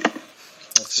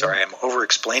 sorry, I'm over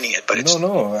explaining it, but it's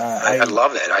I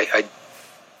love it.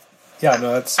 Yeah,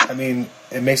 no,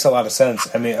 it makes a lot of sense.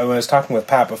 I mean, when I was talking with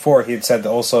Pat before, he had said that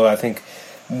also, I think,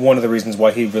 one of the reasons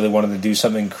why he really wanted to do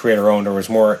something creator-owned or was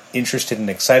more interested and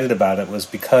excited about it was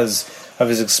because of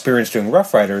his experience doing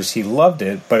Rough Riders. He loved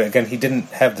it, but again, he didn't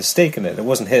have the stake in it. It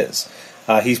wasn't his.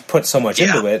 He's put so much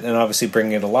into it, and obviously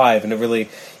bringing it alive, and it really,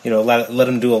 let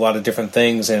him do a lot of different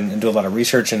things and do a lot of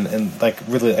research and like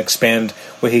really expand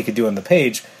what he could do on the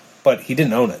page, but he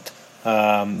didn't own it.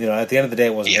 At the end of the day,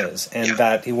 it wasn't his, and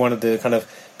that he wanted to kind of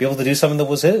be able to do something that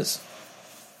was his.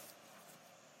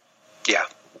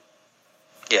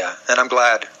 Yeah, and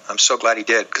I'm so glad he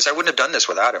did, because I wouldn't have done this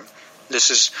without him.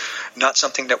 This is not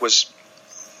something that was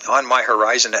on my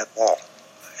horizon at all,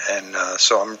 and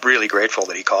so I'm really grateful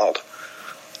that he called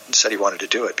and said he wanted to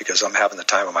do it, because I'm having the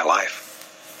time of my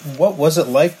life. What was it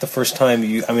like the first time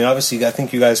obviously, I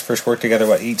think you guys first worked together,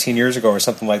 18 years ago or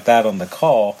something like that on the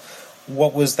call.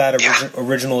 What was that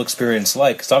original experience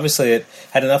like? Because obviously it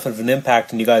had enough of an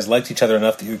impact, and you guys liked each other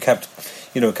enough that you kept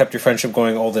your friendship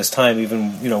going all this time.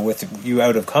 Even with you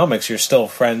out of comics, you're still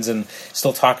friends and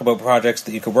still talk about projects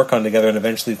that you could work on together. And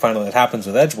eventually, finally, it happens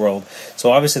with Edgeworld.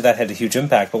 So obviously that had a huge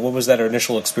impact. But what was that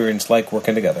initial experience like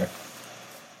working together?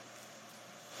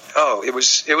 Oh, it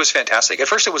was fantastic. At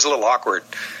first, it was a little awkward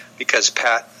because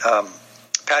Pat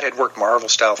had worked Marvel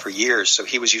style for years, so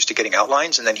he was used to getting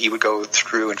outlines, and then he would go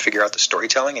through and figure out the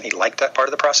storytelling, and he liked that part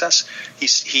of the process.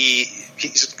 He's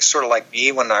sort of like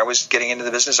me when I was getting into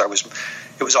the business. It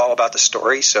was all about the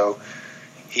story, so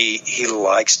he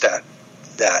likes that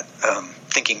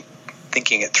thinking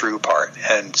it through part.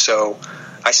 And so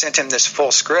I sent him this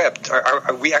full script.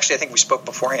 I think we spoke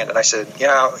beforehand, and I said,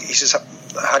 he says,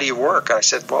 how do you work? And I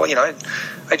said, well,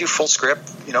 I do full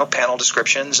script, panel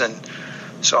descriptions, and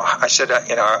so I said,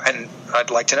 and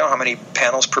I'd like to know how many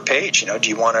panels per page. Do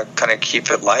you want to kind of keep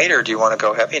it light, or do you want to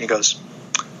go heavy? And he goes,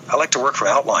 I like to work from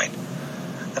outline.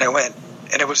 And I went,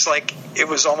 and it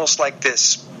was almost like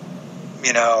this,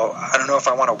 I don't know if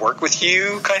I want to work with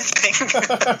you kind of thing.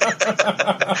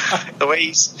 The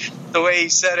way he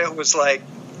said it was like,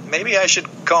 maybe I should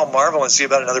call Marvel and see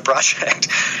about another project.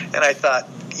 And I thought,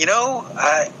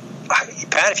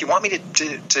 Pat, if you want me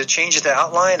to change the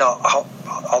outline,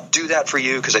 I'll do that for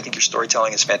you, because I think your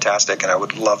storytelling is fantastic, and I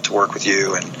would love to work with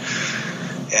you. And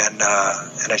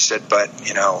I said, but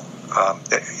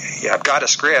I've got a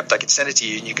script. I can send it to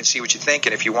you, and you can see what you think.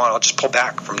 And if you want, I'll just pull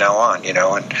back from now on.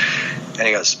 And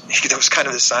he goes, there was kind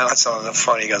of this silence on the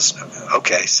phone. He goes,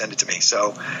 okay, send it to me.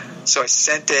 So I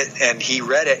sent it, and he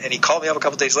read it, and he called me up a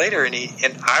couple days later, and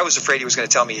I was afraid he was going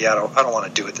to tell me, I don't want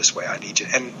to do it this way. I need you.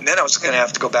 And then I was going to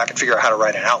have to go back and figure out how to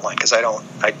write an outline, because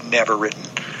I'd never written,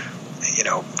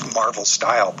 Marvel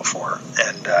style before.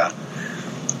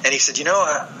 And he said,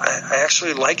 I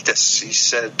actually like this. He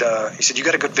said, you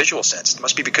got a good visual sense. It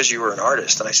must be because you were an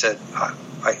artist. And I said,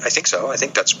 I think so. I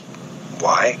think that's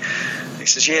why. He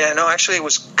says, actually it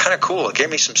was kind of cool. It gave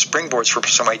me some springboards for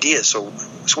some ideas. So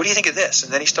what do you think of this?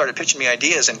 And then he started pitching me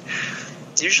ideas. And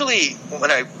usually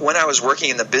when I was working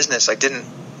in the business, I didn't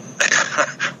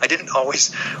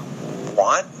always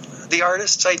want the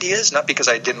artist's ideas, not because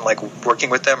I didn't like working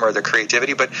with them or their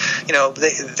creativity, but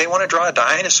they want to draw a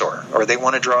dinosaur, or they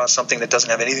want to draw something that doesn't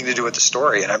have anything to do with the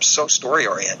story. And I'm so story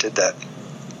oriented that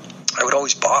I would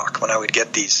always balk when I would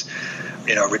get these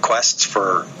requests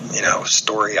for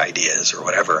story ideas or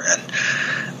whatever.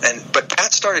 But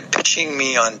Pat started pitching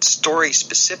me on story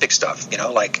specific stuff.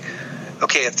 Like,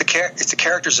 okay, if the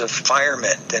character's a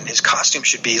fireman, then his costume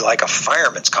should be like a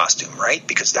fireman's costume, right?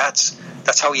 Because that's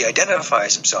how he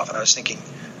identifies himself. And I was thinking,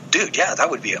 dude, yeah, that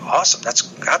would be awesome.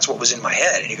 That's what was in my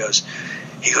head. And he goes,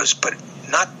 but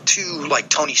not too like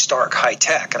Tony Stark high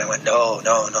tech. And I went, no,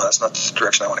 that's not the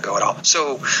direction I want to go at all.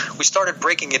 So we started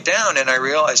breaking it down, and I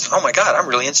realized, oh my God, I'm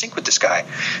really in sync with this guy.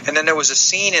 And then there was a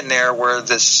scene in there where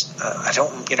this,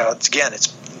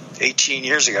 it's 18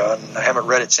 years ago, and I haven't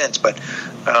read it since, but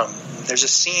there's a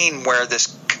scene where this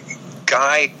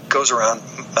guy goes around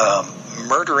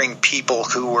murdering people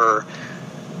who were,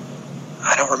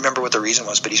 I don't remember what the reason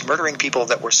was, but he's murdering people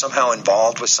that were somehow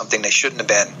involved with something they shouldn't have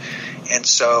been. And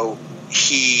so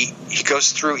he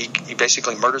goes through, he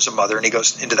basically murders a mother, and he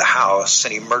goes into the house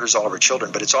and he murders all of her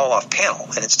children, but it's all off panel.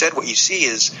 And instead what you see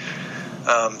is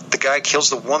the guy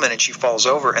kills the woman, and she falls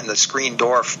over, and the screen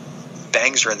door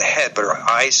bangs her in the head, but her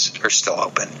eyes are still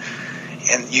open.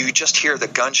 And you just hear the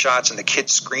gunshots and the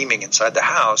kids screaming inside the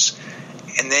house.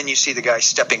 And then you see the guy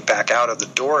stepping back out of the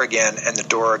door again, and the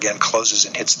door again closes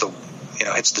and hits the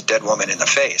dead woman in the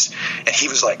face. And he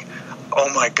was like, oh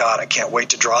my God, I can't wait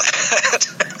to draw that.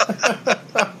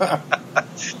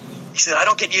 He said, I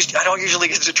don't usually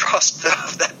get to draw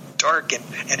stuff that dark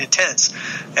and intense.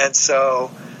 And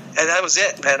so and that was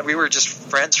it, man. We were just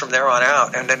friends from there on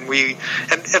out. And then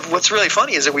and what's really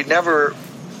funny is that we never,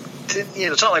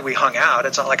 it's not like we hung out.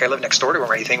 It's not like I lived next door to him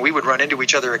or anything. We would run into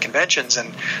each other at conventions,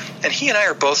 and he and I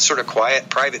are both sort of quiet,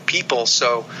 private people.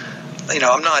 So,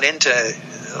 I'm not into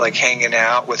like hanging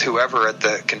out with whoever at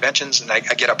the conventions, and I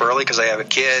get up early because I have a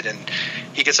kid, and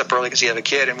he gets up early because he has a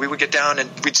kid, and we would get down and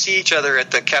we'd see each other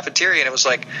at the cafeteria, and it was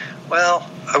like, well,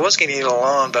 I was going to eat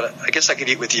alone, but I guess I could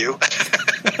eat with you.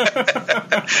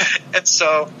 And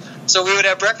so we would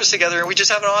have breakfast together, and we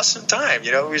just have an awesome time.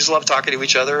 We just love talking to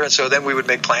each other, and so then we would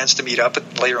make plans to meet up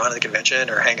later on at the convention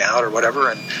or hang out or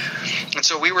whatever, and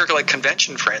so we were like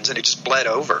convention friends, and it just bled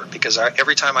over because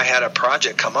every time I had a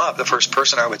project come up, the first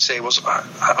person I would say was,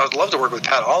 I would love to work with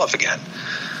Pat Olliffe again.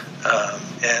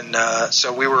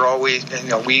 So we were always,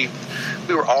 we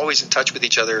were always in touch with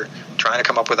each other, trying to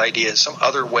come up with ideas, some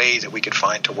other way that we could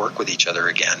find to work with each other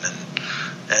again.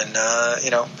 And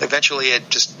eventually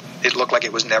it looked like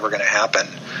it was never going to happen.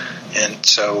 And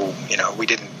so, we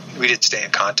didn't stay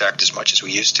in contact as much as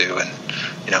we used to. And,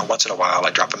 once in a while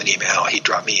I'd drop him an email, he'd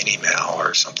drop me an email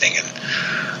or something.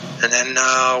 And then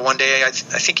one day I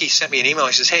think he sent me an email.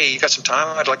 He says, hey, you got some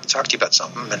time? I'd like to talk to you about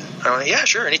something. And I went, yeah,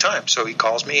 sure, anytime. So he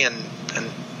calls me and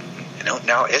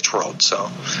now Edgeworld. So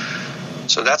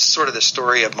that's sort of the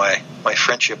story of my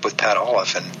friendship with Pat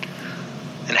Olliffe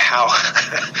and how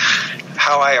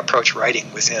I approach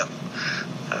writing with him.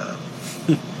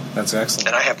 That's excellent.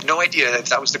 And I have no idea if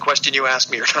that was the question you asked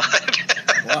me or not.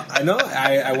 Well, I know.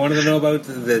 I wanted to know about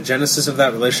the genesis of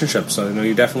that relationship. So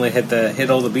you definitely hit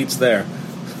all the beats there.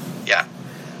 Yeah.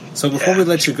 So before we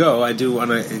let you go, I do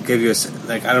want to give you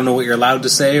I don't know what you're allowed to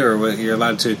say or what you're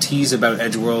allowed to tease about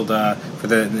Edgeworld for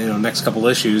the next couple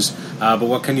issues. But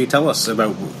what can you tell us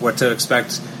about what to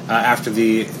expect after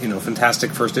the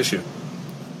fantastic first issue?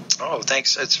 Oh,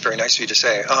 thanks. That's very nice of you to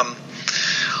say.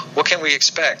 What can we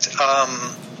expect?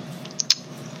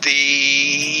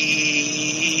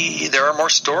 There are more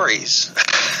stories.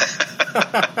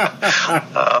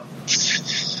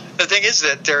 The thing is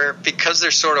that because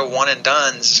they're sort of one and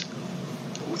dones,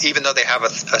 even though they have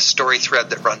a story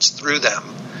thread that runs through them,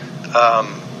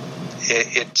 I'm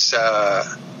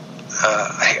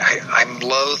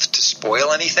loath to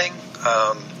spoil anything.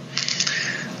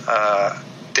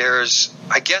 There's,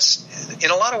 I guess,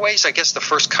 in a lot of ways, I guess the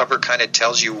first cover kind of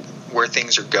tells you where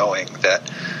things are going, that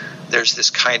there's this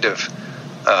kind of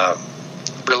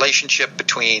relationship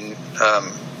between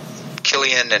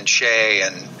Killian and Shay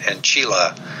and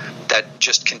Sheila that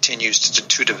just continues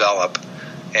to develop,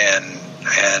 and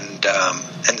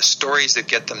the stories that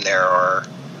get them there are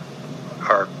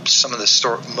some of the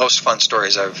most fun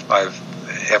stories I've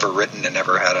ever written and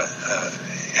ever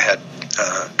had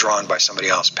drawn by somebody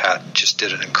else. Pat just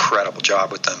did an incredible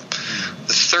job with them.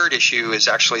 The third issue is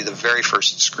actually the very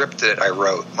first script that I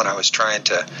wrote when I was trying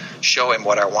to show him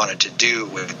what I wanted to do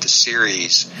with the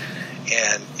series,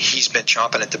 and he's been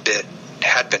chomping at the bit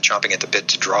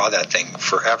to draw that thing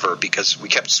forever because we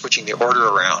kept switching the order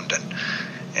around, and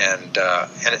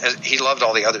he loved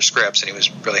all the other scripts and he was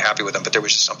really happy with them, but there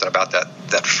was just something about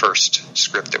that first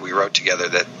script that we wrote together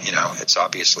that it's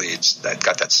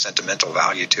got that sentimental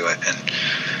value to it,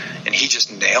 and he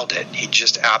just nailed it. He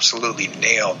just absolutely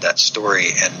nailed that story,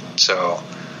 and so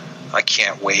I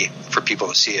can't wait for people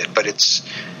to see it. But it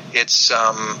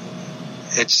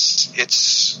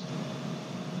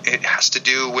has to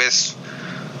do with,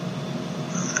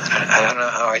 I don't know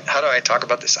how do I talk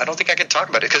about this. I don't think I can talk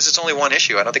about it because it's only one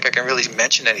issue. I don't think I can really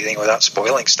mention anything without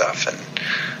spoiling stuff. And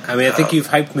I think you've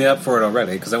hyped me up for it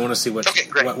already because I want to see what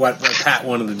Pat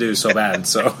wanted to do so bad.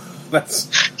 So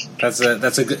that's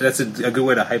a good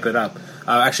way to hype it up.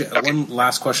 One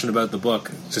last question about the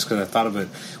book, just because I thought of it.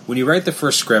 When you write the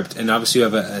first script, and obviously you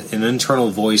have an internal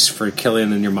voice for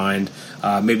Killian in your mind,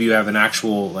 maybe you have an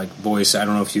actual voice. I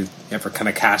don't know if you ever kind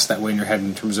of cast that way in your head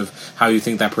in terms of how you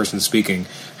think that person's speaking.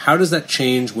 How does that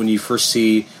change when you first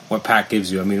see what Pat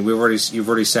gives you? I mean, you've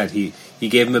already said he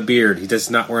gave him a beard. He does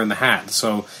not wear the hat.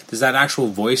 So does that actual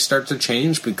voice start to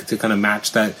change to kind of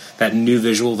match that new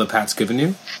visual that Pat's given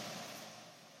you?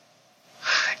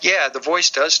 Yeah, the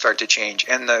voice does start to change,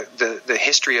 and the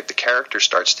history of the character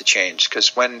starts to change.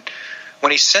 Because when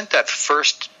he sent that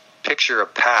first picture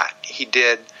of Pat, he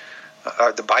did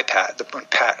when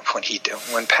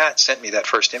Pat sent me that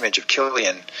first image of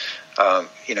Killian,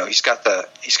 he's got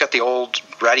the old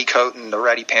ratty coat and the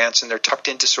ratty pants, and they're tucked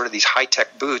into sort of these high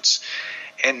tech boots,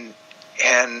 and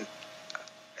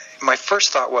my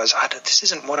first thought was, this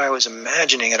isn't what I was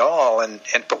imagining at all,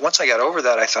 but once I got over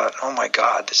that, I thought, oh my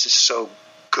God, this is so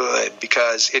good,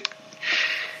 because he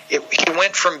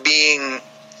went from being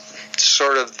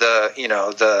sort of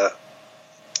the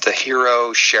the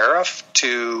hero sheriff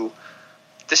to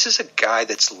this is a guy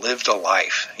that's lived a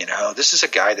life. This is a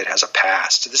guy that has a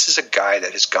past. This is a guy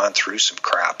that has gone through some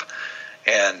crap,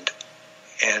 and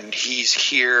he's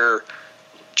here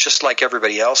just like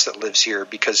everybody else that lives here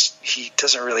because he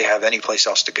doesn't really have any place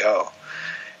else to go,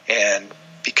 and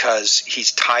because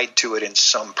he's tied to it in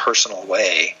some personal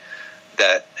way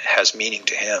that has meaning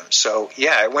to him. So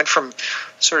yeah, it went from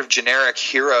sort of generic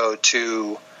hero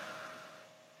to,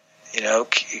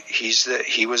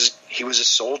 he was a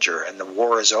soldier and the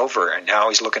war is over and now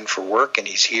he's looking for work and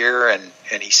he's here and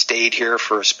he stayed here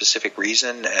for a specific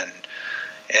reason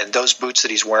and those boots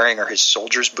that he's wearing are his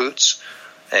soldier's boots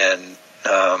and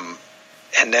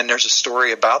then there's a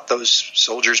story about those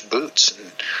soldiers' boots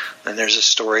and there's a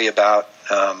story about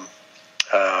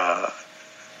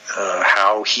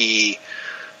how he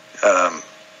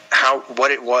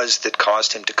what it was that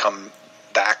caused him to come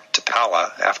back to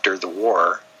Pala after the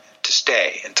war to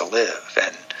stay and to live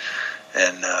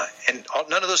and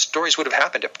none of those stories would have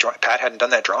happened if Pat hadn't done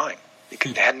that drawing. He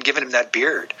hadn't given him that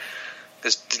beard.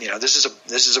 This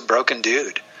is a broken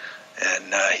dude,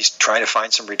 and he's trying to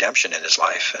find some redemption in his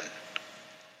life, and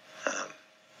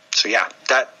so yeah,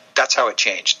 that's how it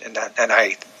changed, and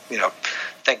I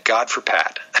thank God for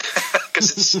Pat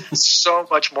because it's so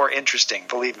much more interesting,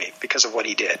 believe me, because of what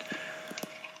he did.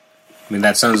 I mean,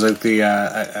 that sounds like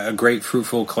a great,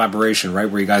 fruitful collaboration, right?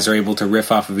 Where you guys are able to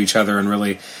riff off of each other and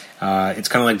really, it's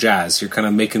kind of like jazz. You're kind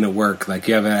of making it work. Like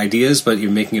you have ideas, but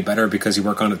you're making it better because you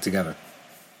work on it together.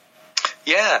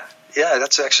 Yeah,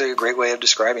 that's actually a great way of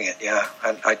describing it. Yeah,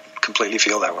 I completely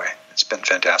feel that way. It's been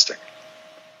fantastic.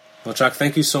 Well, Chuck,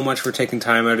 thank you so much for taking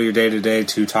time out of your day today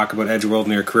to talk about Edgeworld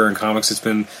and your career in comics. It's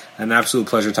been an absolute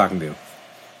pleasure talking to you.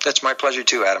 It's my pleasure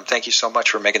too, Adam. Thank you so much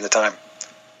for making the time.